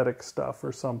prosthetic stuff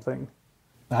or something.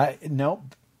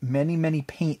 Nope. Many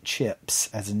paint chips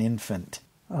as an infant.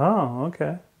 Oh,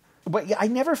 okay. But yeah, I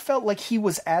never felt like he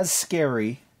was as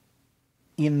scary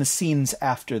in the scenes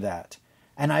after that.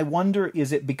 And I wonder,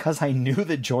 is it because I knew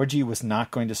that Georgie was not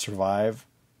going to survive?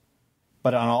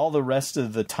 But on all the rest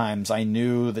of the times, I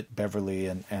knew that Beverly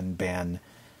and Ben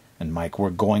and Mike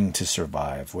were going to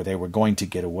survive, where they were going to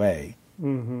get away.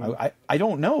 I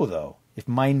don't know, though, if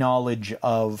my knowledge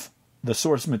of the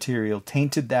source material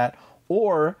tainted that,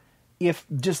 or if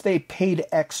just they paid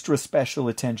extra special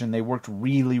attention. They worked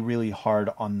really, really hard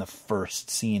on the first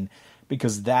scene,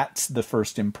 because that's the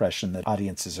first impression that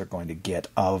audiences are going to get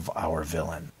of our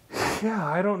villain. Yeah,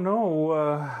 I don't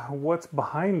know what's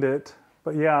behind it,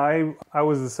 but yeah, I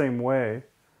was the same way.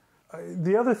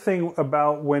 The other thing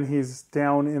about when he's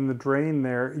down in the drain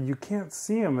there, you can't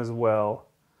see him as well.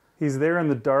 He's there in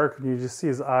the dark and you just see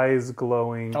his eyes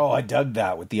glowing. Oh, I dug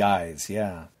that with the eyes,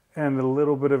 yeah. And a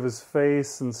little bit of his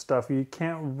face and stuff. You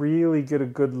can't really get a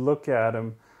good look at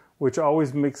him, which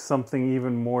always makes something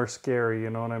even more scary, you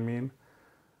know what I mean?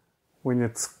 When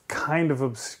it's kind of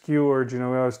obscured, you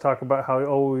know, we always talk about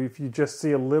how, if you just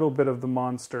see a little bit of the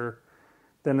monster,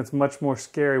 then it's much more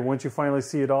scary. Once you finally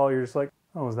see it all, you're just like,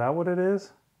 oh, is that what it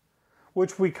is?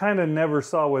 Which we kind of never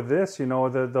saw with this, you know,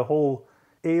 the whole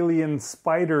alien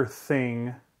spider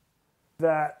thing,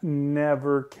 that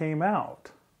never came out.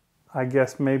 I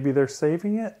guess maybe they're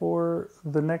saving it for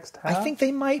the next half? I think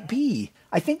they might be.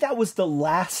 I think that was the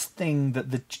last thing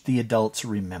that the adults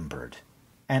remembered.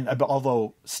 And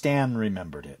although Stan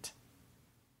remembered it.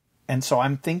 And so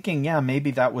I'm thinking, yeah,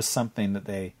 maybe that was something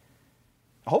that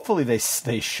hopefully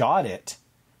they shot it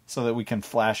so that we can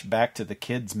flash back to the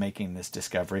kids making this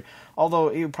discovery. Although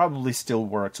it probably still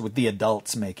works with the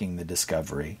adults making the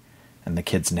discovery and the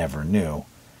kids never knew.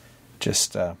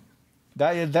 Just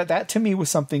that to me was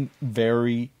something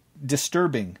very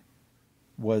disturbing.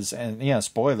 And yeah,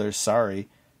 spoilers, sorry.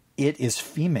 It is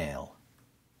female.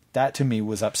 That to me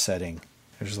was upsetting.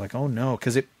 I was just like, oh no,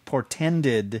 because it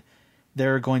portended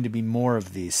there are going to be more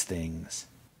of these things.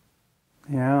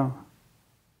 Yeah.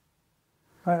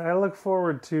 I look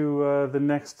forward to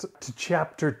to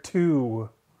chapter 2.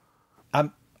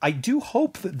 I do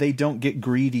hope that they don't get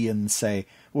greedy and say,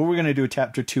 well, we're going to do a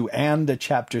chapter 2 and a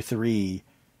chapter 3.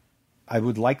 I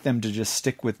would like them to just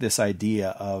stick with this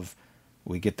idea of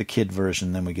we get the kid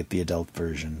version, then we get the adult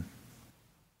version.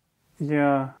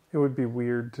 Yeah, it would be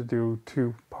weird to do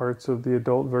 2 parts of the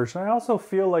adult version. I also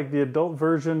feel like the adult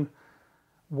version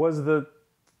was the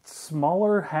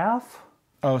smaller half.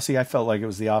 Oh, see, I felt like it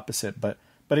was the opposite, but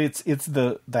it's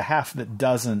the half that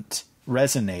doesn't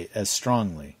resonate as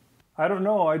strongly. I don't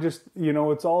know. I just,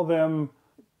 it's all them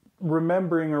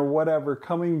remembering or whatever,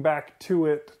 coming back to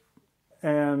it,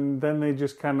 and then they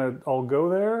just kind of all go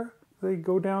there. They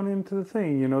go down into the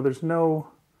thing. There's no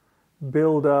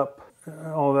build up,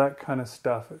 all that kind of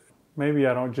stuff. Maybe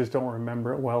I don't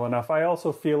remember it well enough. I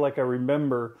also feel like I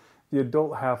remember the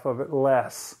adult half of it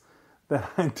less than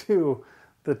I do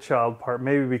the child part.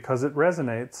 Maybe because it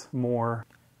resonates more.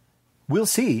 We'll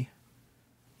see.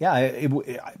 Yeah,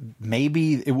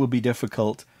 maybe it will be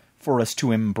difficult for us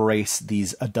to embrace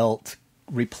these adult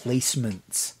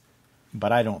replacements,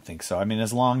 but I don't think so. I mean,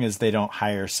 as long as they don't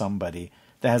hire somebody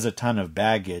that has a ton of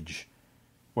baggage,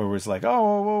 where it was like,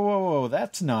 oh, whoa,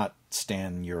 that's not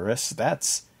Stan Uris,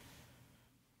 that's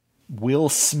Will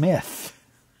Smith.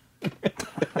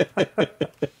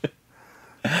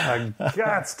 I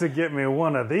gots to get me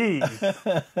one of these.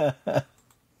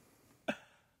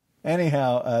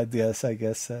 Anyhow, yes, I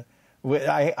guess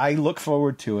I look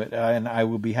forward to it, and I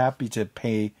will be happy to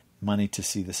pay money to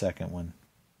see the second one.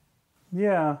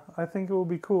 Yeah, I think it will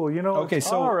be cool. Okay,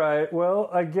 so all right.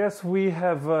 Well, I guess we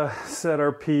have said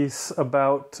our piece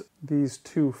about these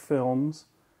 2 films.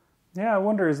 Yeah, I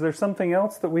wonder, is there something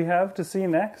else that we have to see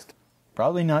next?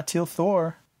 Probably not till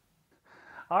Thor.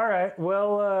 All right.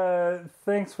 Well,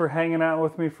 thanks for hanging out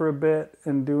with me for a bit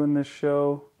and doing this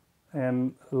show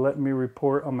and letting me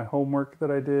report on my homework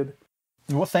that I did.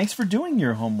 Well, thanks for doing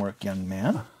your homework, young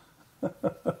man.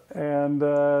 And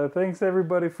thanks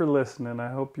everybody for listening.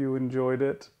 I hope you enjoyed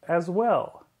it as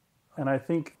well. And I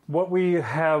think what we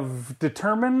have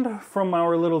determined from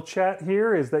our little chat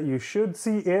here is that you should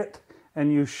see it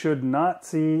and you should not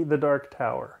see The Dark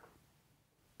Tower.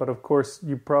 But of course,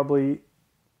 you probably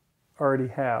already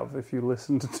have if you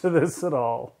listened to this at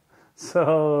all.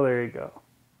 So there you go.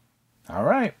 All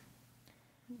right.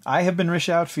 I have been Rish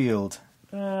Outfield.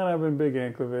 And I've been Big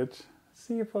Anklevich.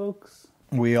 See you, folks.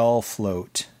 We all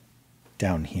float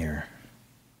down here.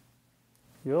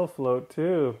 You'll float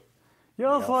too.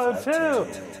 You'll float too.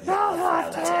 You'll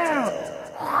float too.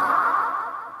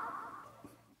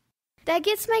 That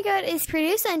Gets My Goat is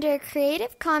produced under a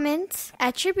Creative Commons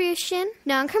Attribution,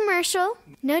 Non-Commercial,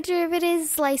 No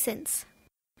Derivatives license,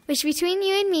 which between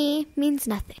you and me means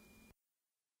nothing.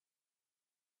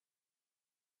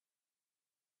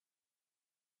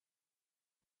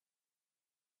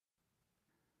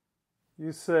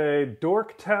 You say,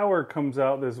 Dork Tower comes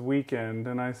out this weekend.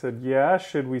 And I said, yeah,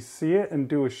 should we see it and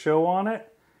do a show on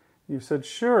it? You said,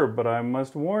 sure, but I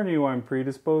must warn you, I'm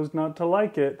predisposed not to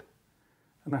like it.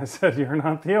 And I said, you're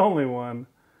not the only one.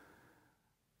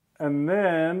 And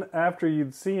then, after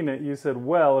you'd seen it, you said,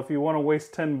 well, if you want to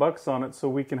waste $10 on it so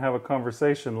we can have a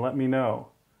conversation, let me know.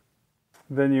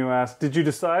 Then you asked, did you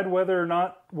decide whether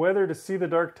to see the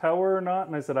Dark Tower or not?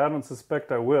 And I said, I don't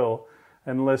suspect I will,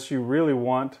 unless you really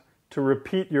want to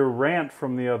repeat your rant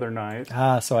from the other night.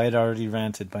 So I had already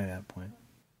ranted by that point.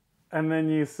 And then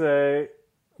you say,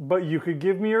 but you could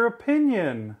give me your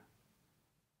opinion.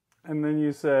 And then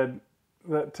you said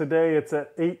that today it's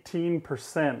at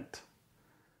 18%.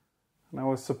 And I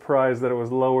was surprised that it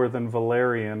was lower than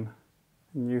Valerian.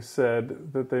 And you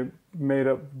said that they made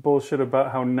up bullshit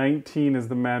about how 19 is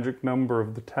the magic number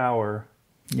of the tower.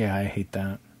 Yeah, I hate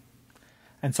that.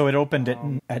 And so it opened at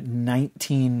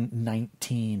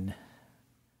 1919.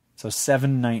 So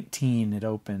 7/19 it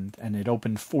opened, and it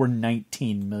opened for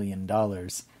 $19 million,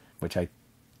 which I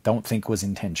don't think was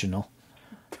intentional.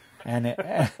 And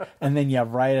then, yeah,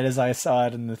 right as I saw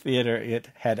it in the theater, it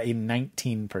had a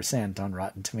 19% on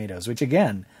Rotten Tomatoes, which,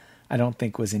 again, I don't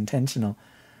think was intentional.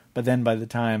 But then by the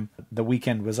time the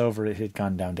weekend was over, it had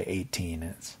gone down to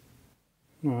 18.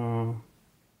 The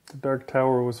Dark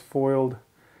Tower was foiled.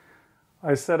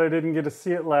 I said I didn't get to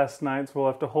see it last night, so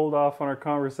we'll have to hold off on our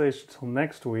conversation till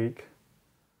next week.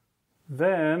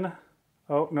 Then,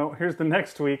 oh no, here's the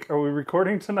next week. Are we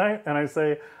recording tonight? And I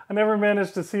say, I never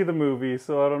managed to see the movie,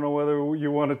 so I don't know whether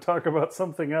you want to talk about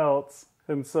something else.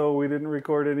 And so we didn't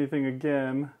record anything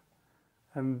again.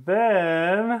 And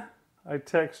then I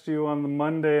text you on the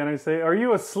Monday and I say, are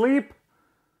you asleep?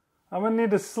 I'm going to need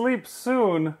to sleep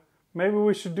soon. Maybe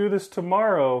we should do this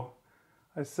tomorrow.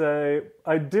 I say,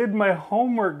 I did my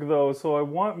homework though, so I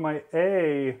want my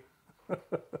A.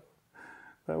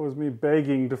 That was me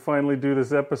begging to finally do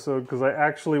this episode because I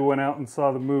actually went out and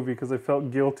saw the movie because I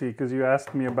felt guilty because you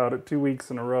asked me about it 2 weeks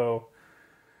in a row.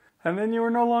 And then you were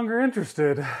no longer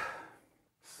interested.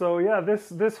 So yeah,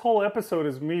 this whole episode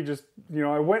is me just,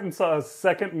 I went and saw a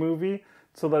second movie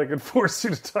so that I could force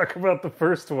you to talk about the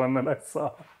first one that I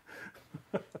saw.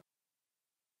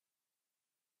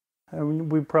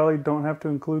 And we probably don't have to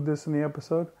include this in the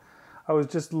episode. I was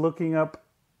just looking up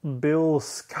Bill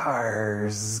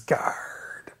Skarsgård.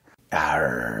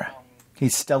 Arr.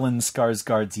 He's Stellan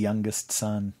Skarsgård's youngest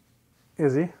son.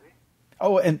 Is he?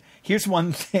 Oh, and here's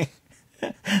one thing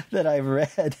that I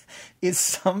read is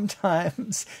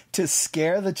sometimes to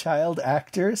scare the child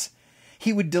actors,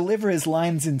 he would deliver his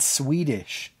lines in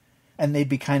Swedish, and they'd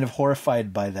be kind of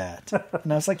horrified by that.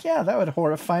 And I was like, yeah, that would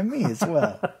horrify me as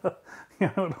well.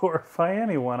 Yeah, it would horrify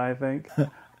anyone, I think.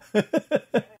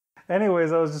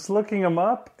 Anyways, I was just looking him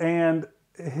up, and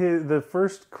the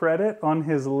first credit on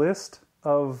his list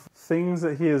of things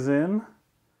that he is in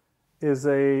is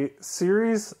a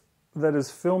series that is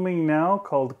filming now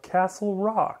called Castle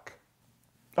Rock.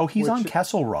 Oh, he's on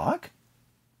Castle Rock?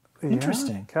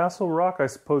 Interesting. Yeah, Castle Rock, I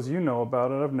suppose you know about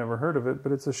it. I've never heard of it,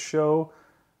 but it's a show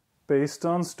based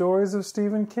on stories of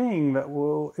Stephen King that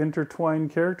will intertwine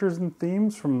characters and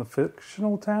themes from the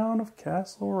fictional town of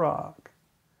Castle Rock.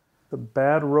 The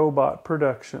Bad Robot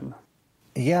production.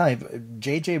 Yeah,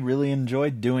 JJ really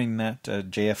enjoyed doing that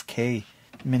JFK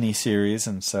miniseries,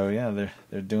 and so yeah,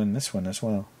 they're doing this one as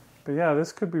well. But yeah,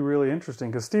 this could be really interesting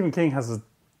because Stephen King has a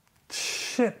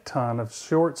shit ton of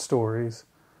short stories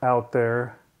out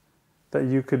there that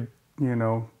you could,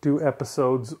 do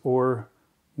episodes or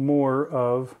more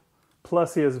of.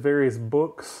 Plus, he has various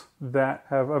books that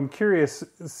have... I'm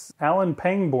curious, Alan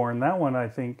Pangborn, that one I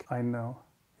think I know.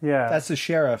 Yeah. That's the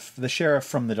sheriff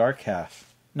from the Dark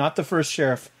Half. Not the first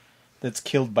sheriff that's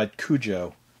killed by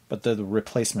Cujo, but the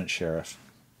replacement sheriff.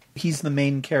 He's the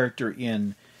main character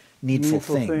in Needful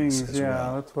Things as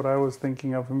well. That's what I was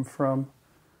thinking of him from.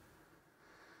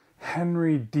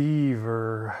 Henry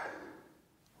Deaver.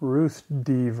 Ruth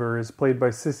Deaver is played by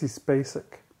Sissy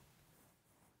Spacek.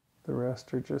 The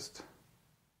rest are just...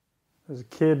 There's a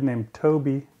kid named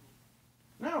Toby.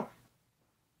 No.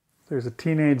 There's a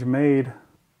teenage maid.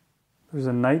 There's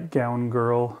a nightgown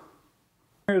girl.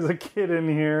 There's a kid in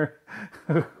here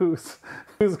whose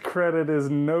credit is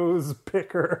Nose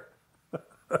Picker.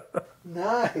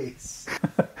 Nice.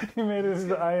 He made his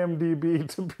IMDb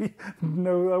to be...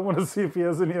 No, I want to see if he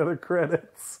has any other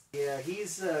credits. Yeah,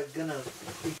 he's gonna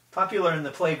be popular in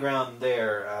the playground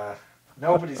there.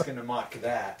 Nobody's gonna mock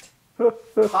that.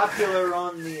 Popular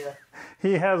on the...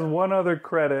 He has one other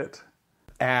credit.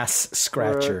 Ass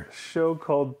Scratcher. For a show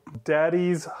called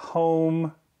Daddy's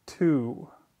Home 2.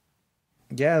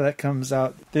 Yeah, that comes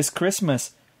out this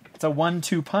Christmas. It's a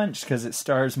 1-2 punch because it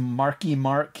stars Marky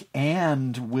Mark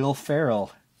and Will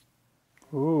Ferrell.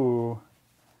 Ooh.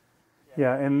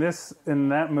 Yeah, in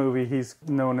that movie, he's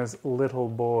known as Little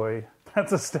Boy.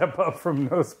 That's a step up from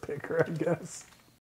Nose Picker, I guess.